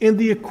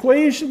the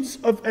equations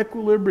of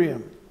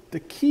equilibrium,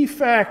 the key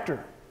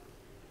factor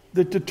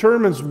that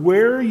determines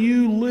where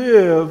you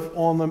live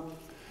on the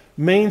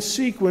main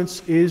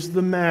sequence is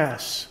the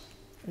mass.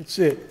 That's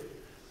it.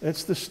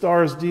 That's the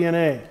star's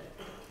DNA.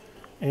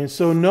 And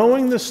so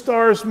knowing the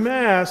star's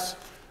mass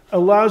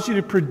allows you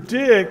to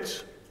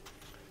predict,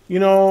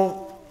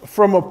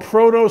 from a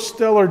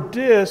protostellar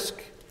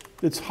disk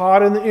that's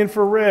hot in the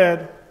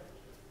infrared,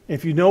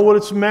 if you know what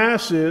its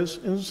mass is,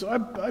 and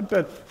I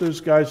bet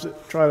there's guys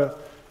that try to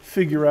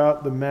figure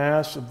out the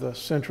mass of the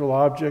central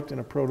object in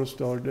a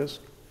protostellar disk,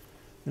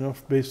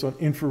 based on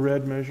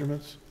infrared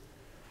measurements.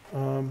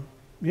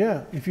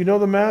 If you know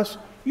the mass,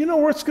 you know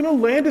where it's going to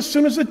land as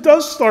soon as it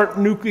does start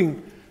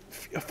nuking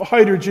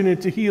hydrogen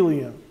into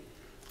helium.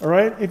 All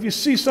right? If you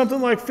see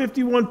something like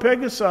 51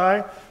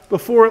 pegasi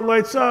before it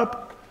lights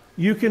up,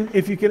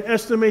 if you can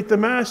estimate the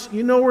mass,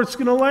 you know where it's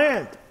going to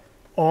land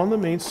on the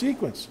main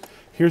sequence.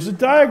 Here's a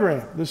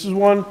diagram. This is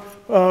one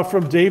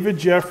from David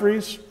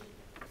Jeffries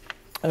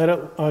at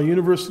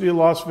University of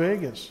Las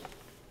Vegas.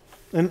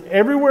 And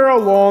everywhere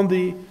along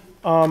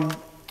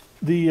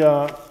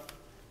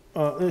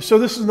so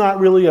this is not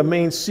really a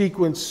main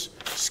sequence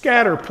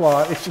scatter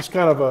plot. It's just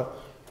kind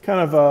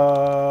of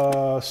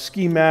a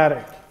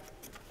schematic,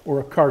 or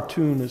a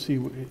cartoon, as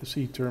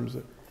he terms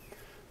it.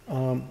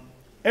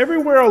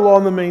 Everywhere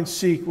along the main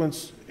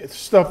sequence,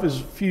 stuff is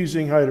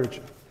fusing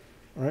hydrogen.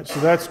 All right, so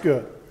that's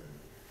good.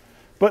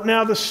 But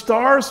now the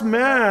star's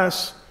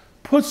mass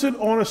puts it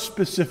on a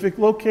specific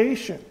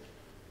location.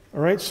 All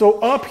right, so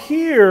up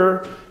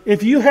here,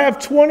 if you have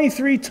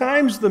 23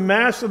 times the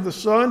mass of the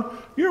sun,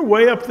 you're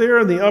way up there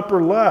in the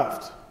upper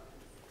left.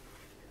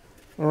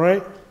 All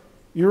right,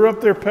 you're up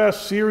there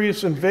past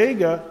Sirius and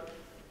Vega.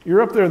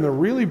 You're up there in the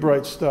really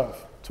bright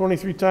stuff.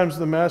 23 times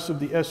the mass of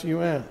the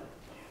SUN.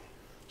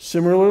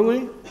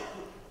 Similarly,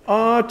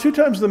 2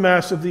 times the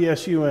mass of the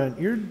SUN.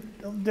 You're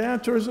down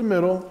towards the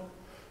middle.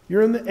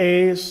 You're in the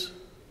A's,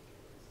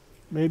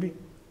 maybe.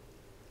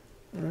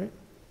 All right.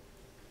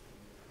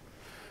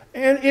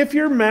 And if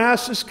your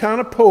mass is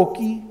kind of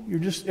pokey, you're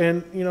just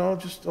a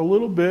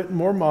little bit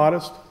more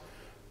modest,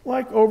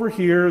 like over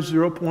here,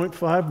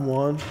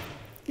 0.51.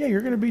 Yeah,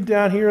 you're going to be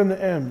down here in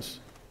the M's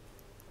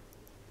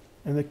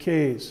and the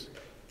K's.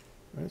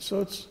 Right? So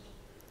it's,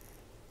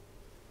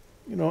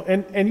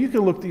 and you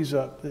can look these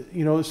up.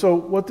 So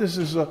what this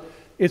is,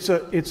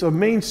 it's a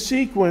main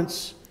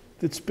sequence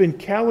that's been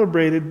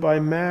calibrated by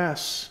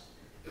mass.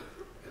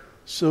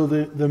 So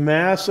the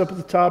mass up at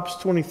the top is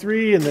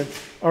 23, and then,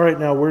 all right,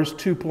 now where's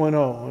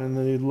 2.0? And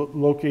then they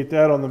locate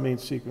that on the main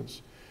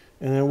sequence.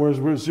 And then where's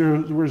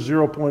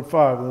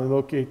 0.5? And they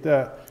locate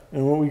that.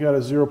 And what we got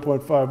is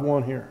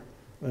 0.51 here.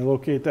 And they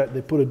locate that.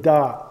 They put a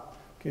dot.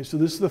 Okay, so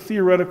this is the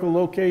theoretical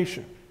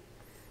location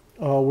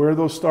where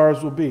those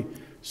stars will be.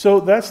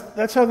 So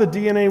that's how the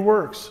DNA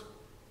works.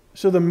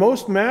 So the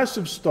most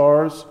massive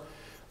stars,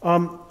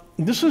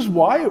 this is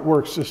why it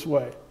works this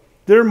way.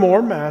 They're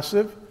more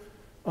massive.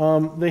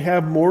 They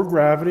have more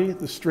gravity.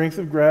 The strength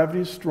of gravity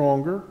is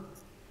stronger.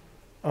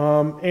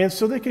 And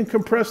so they can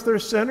compress their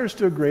centers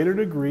to a greater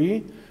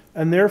degree.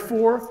 And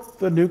therefore,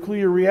 the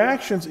nuclear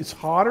reactions, it's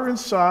hotter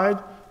inside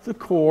the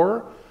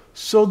core.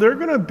 So they're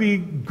going to be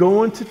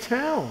going to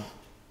town.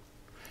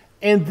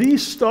 And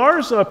these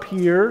stars up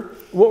here,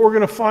 what we're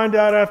going to find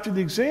out after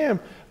the exam,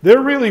 they're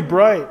really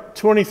bright.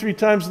 23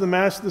 times the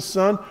mass of the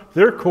sun.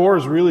 Their core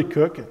is really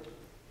cooking.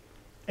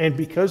 And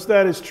because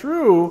that is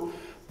true,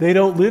 they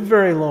don't live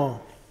very long.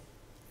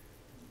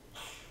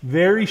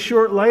 Very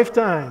short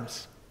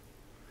lifetimes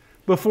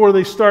before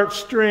they start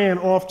straying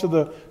off to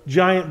the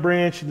giant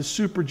branch and the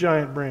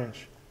supergiant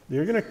branch.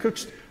 They're going to cook.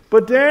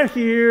 But down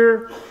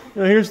here,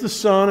 here's the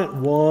sun at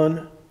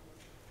 1.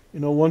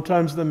 1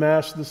 times the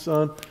mass of the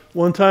sun.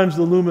 1 times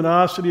the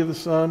luminosity of the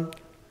sun.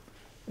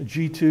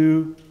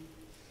 G2.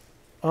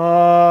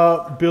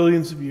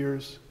 Billions of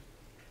years.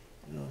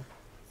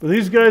 But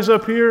these guys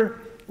up here,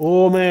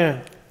 oh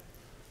man,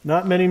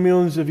 not many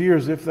millions of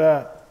years, if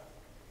that.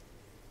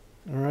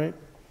 All right?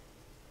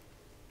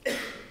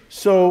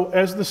 So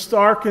as the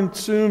star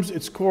consumes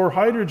its core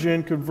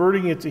hydrogen,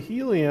 converting it to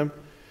helium,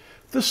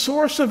 the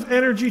source of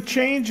energy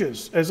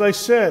changes. As I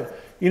said,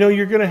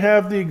 you're going to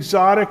have the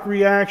exotic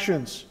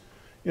reactions,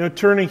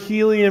 turning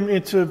helium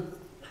into,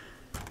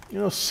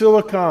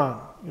 silicon.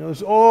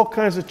 There's all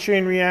kinds of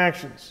chain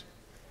reactions,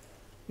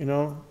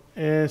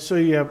 And so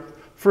you have,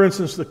 for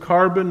instance, the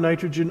carbon,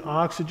 nitrogen,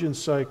 oxygen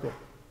cycle,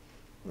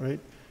 right?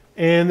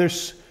 And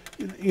there's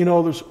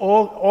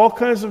all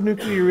kinds of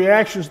nuclear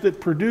reactions that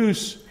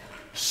produce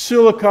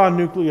silicon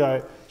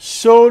nuclei,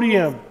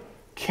 sodium,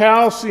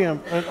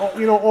 calcium, and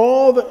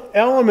all the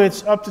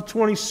elements up to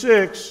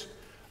 26,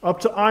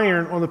 up to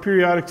iron on the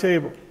periodic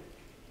table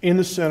in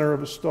the center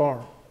of a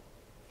star.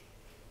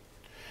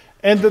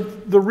 And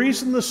the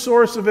reason the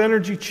source of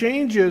energy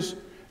changes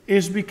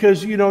is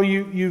because,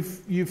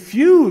 you've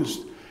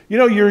fused.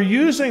 You're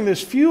using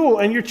this fuel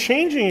and you're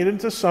changing it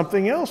into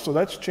something else. So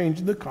that's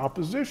changing the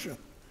composition.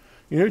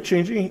 You're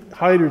changing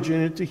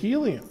hydrogen into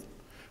helium.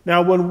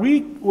 Now, when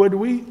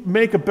we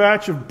make a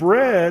batch of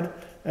bread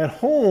at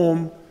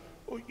home,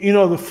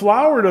 the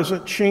flour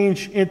doesn't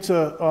change into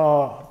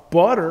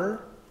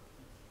butter,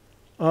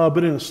 but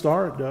in a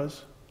star it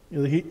does.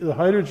 The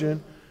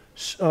hydrogen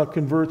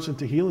converts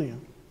into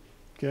helium.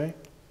 Okay?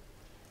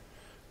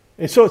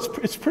 And so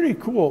it's pretty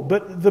cool.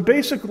 But the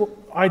basic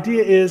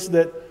idea is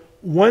that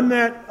when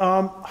that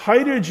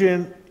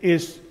hydrogen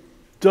is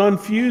done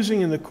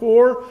fusing in the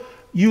core,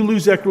 you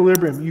lose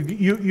equilibrium.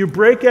 You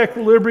break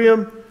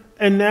equilibrium,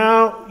 and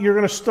now you're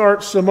going to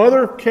start some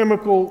other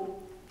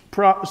chemical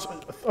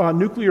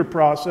nuclear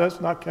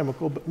process, not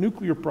chemical, but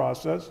nuclear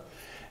process.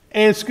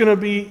 And it's going to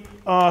be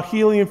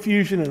helium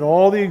fusion and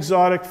all the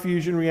exotic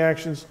fusion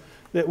reactions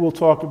that we'll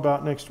talk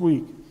about next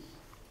week.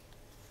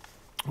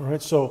 All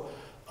right, so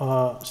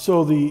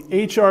the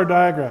HR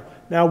diagram.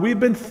 Now, we've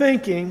been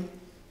thinking,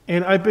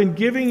 and I've been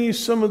giving you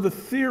some of the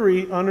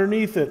theory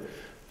underneath it.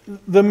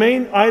 The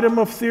main item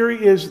of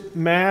theory is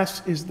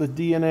mass is the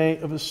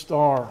DNA of a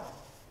star.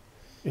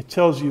 It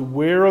tells you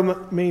where on the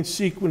main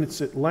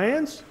sequence it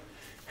lands,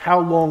 how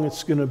long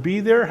it's going to be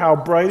there, how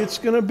bright it's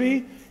going to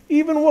be,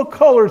 even what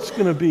color it's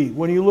going to be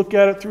when you look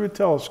at it through a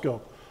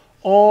telescope.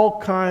 All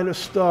kind of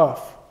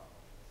stuff.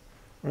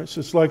 Right? So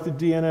it's like the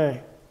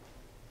DNA.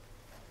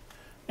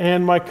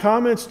 And my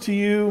comments to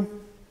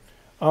you,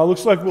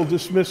 looks like we'll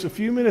dismiss a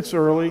few minutes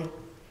early.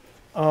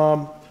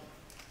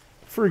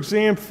 For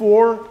exam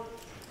 4,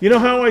 you know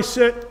how I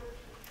said,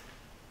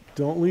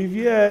 don't leave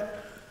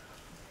yet.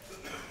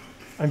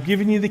 I'm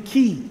giving you the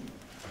key.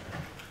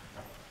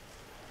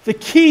 The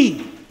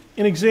key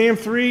in exam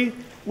 3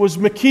 was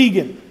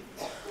McKeegan.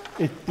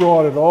 It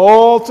brought it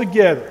all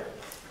together.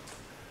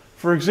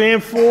 For exam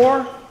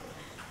 4,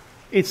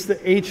 it's the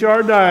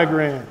HR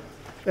diagram.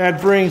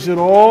 That brings it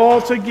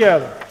all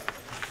together.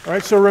 All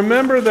right, so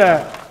remember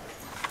that.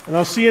 And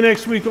I'll see you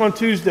next week on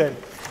Tuesday.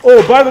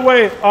 Oh, by the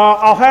way,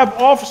 I'll have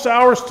office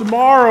hours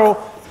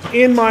tomorrow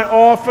in my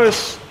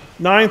office,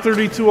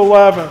 9:30 to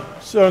 11.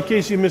 So in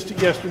case you missed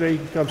it yesterday, you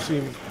can come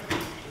see me.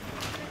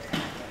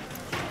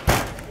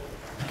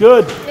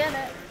 Good. Did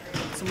it.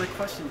 So my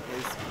question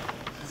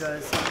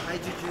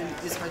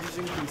is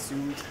hydrogen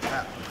consumed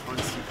at a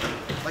constant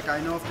rate? Like, I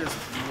know if there's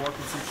more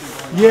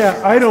consumption going on.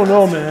 Yeah, I don't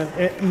know,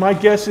 man. My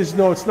guess is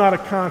no, it's not a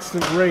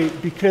constant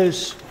rate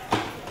because,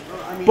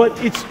 but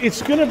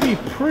it's going to be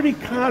pretty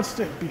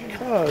constant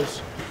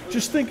because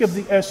just think of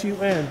the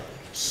SUN.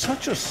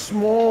 Such a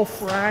small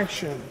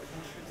fraction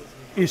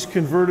is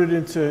converted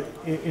into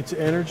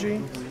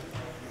energy.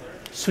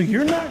 So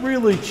you're not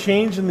really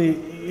changing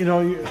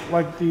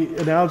like the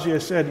analogy I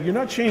said, you're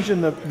not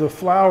changing the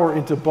flour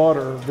into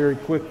butter very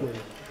quickly.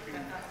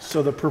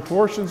 So the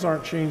proportions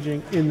aren't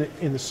changing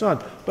in the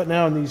sun. But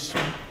now in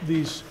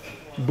these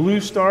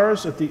blue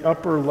stars at the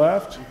upper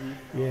left,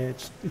 yeah,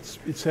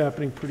 it's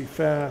happening pretty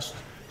fast.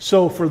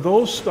 So for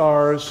those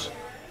stars,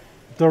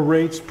 the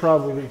rates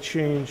probably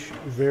change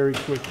very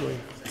quickly.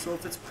 So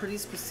if it's pretty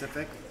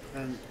specific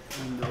and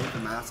you know the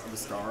mass of a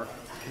star,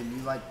 can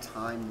you like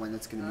time when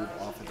it's going to move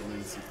off of the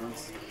main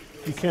sequence?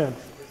 You can.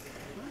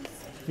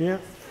 Yeah,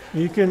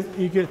 you can.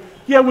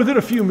 Yeah, within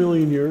a few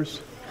million years.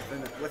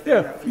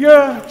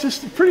 Yeah,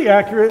 just pretty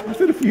accurate.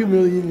 Within a few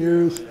million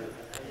years.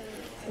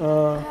 I have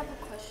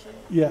a question.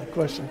 Yeah,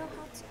 question.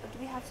 Do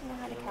we have to know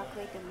how to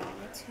calculate the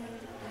magnitude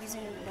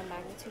using the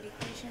magnitude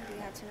equation? Do we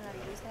have to know how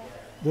to use that?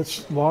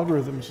 That's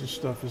logarithms and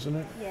stuff, isn't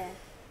it? Yeah.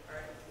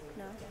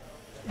 No?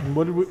 And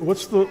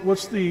what's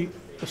the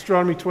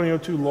Astronomy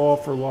 2002 law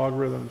for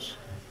logarithms?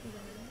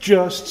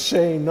 Just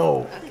say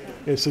no.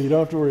 Okay, so you don't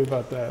have to worry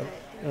about that.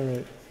 All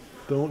right.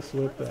 Don't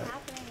slip that.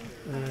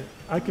 All right.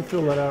 I can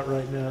fill that out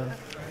right now.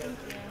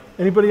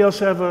 Anybody else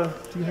have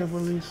do you have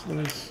one of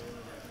these?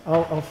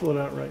 I'll fill it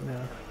out right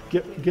now.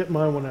 Get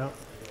my one out.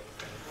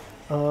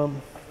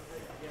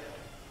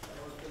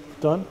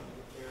 Done?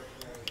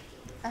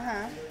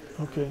 Uh-huh.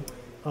 Okay.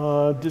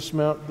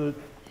 Dismount the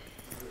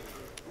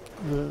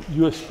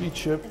USB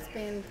chip.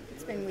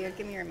 It's been weird.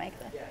 Give me your mic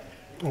though.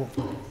 Oh.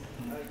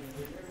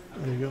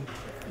 There you go.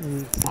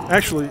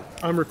 Actually,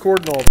 I'm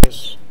recording all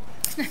this.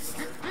 Let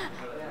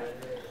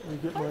me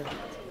get my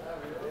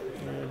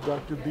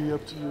Dr. B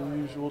up to your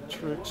usual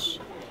tricks.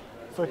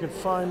 If I can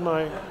find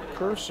my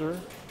cursor.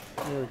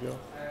 There we go.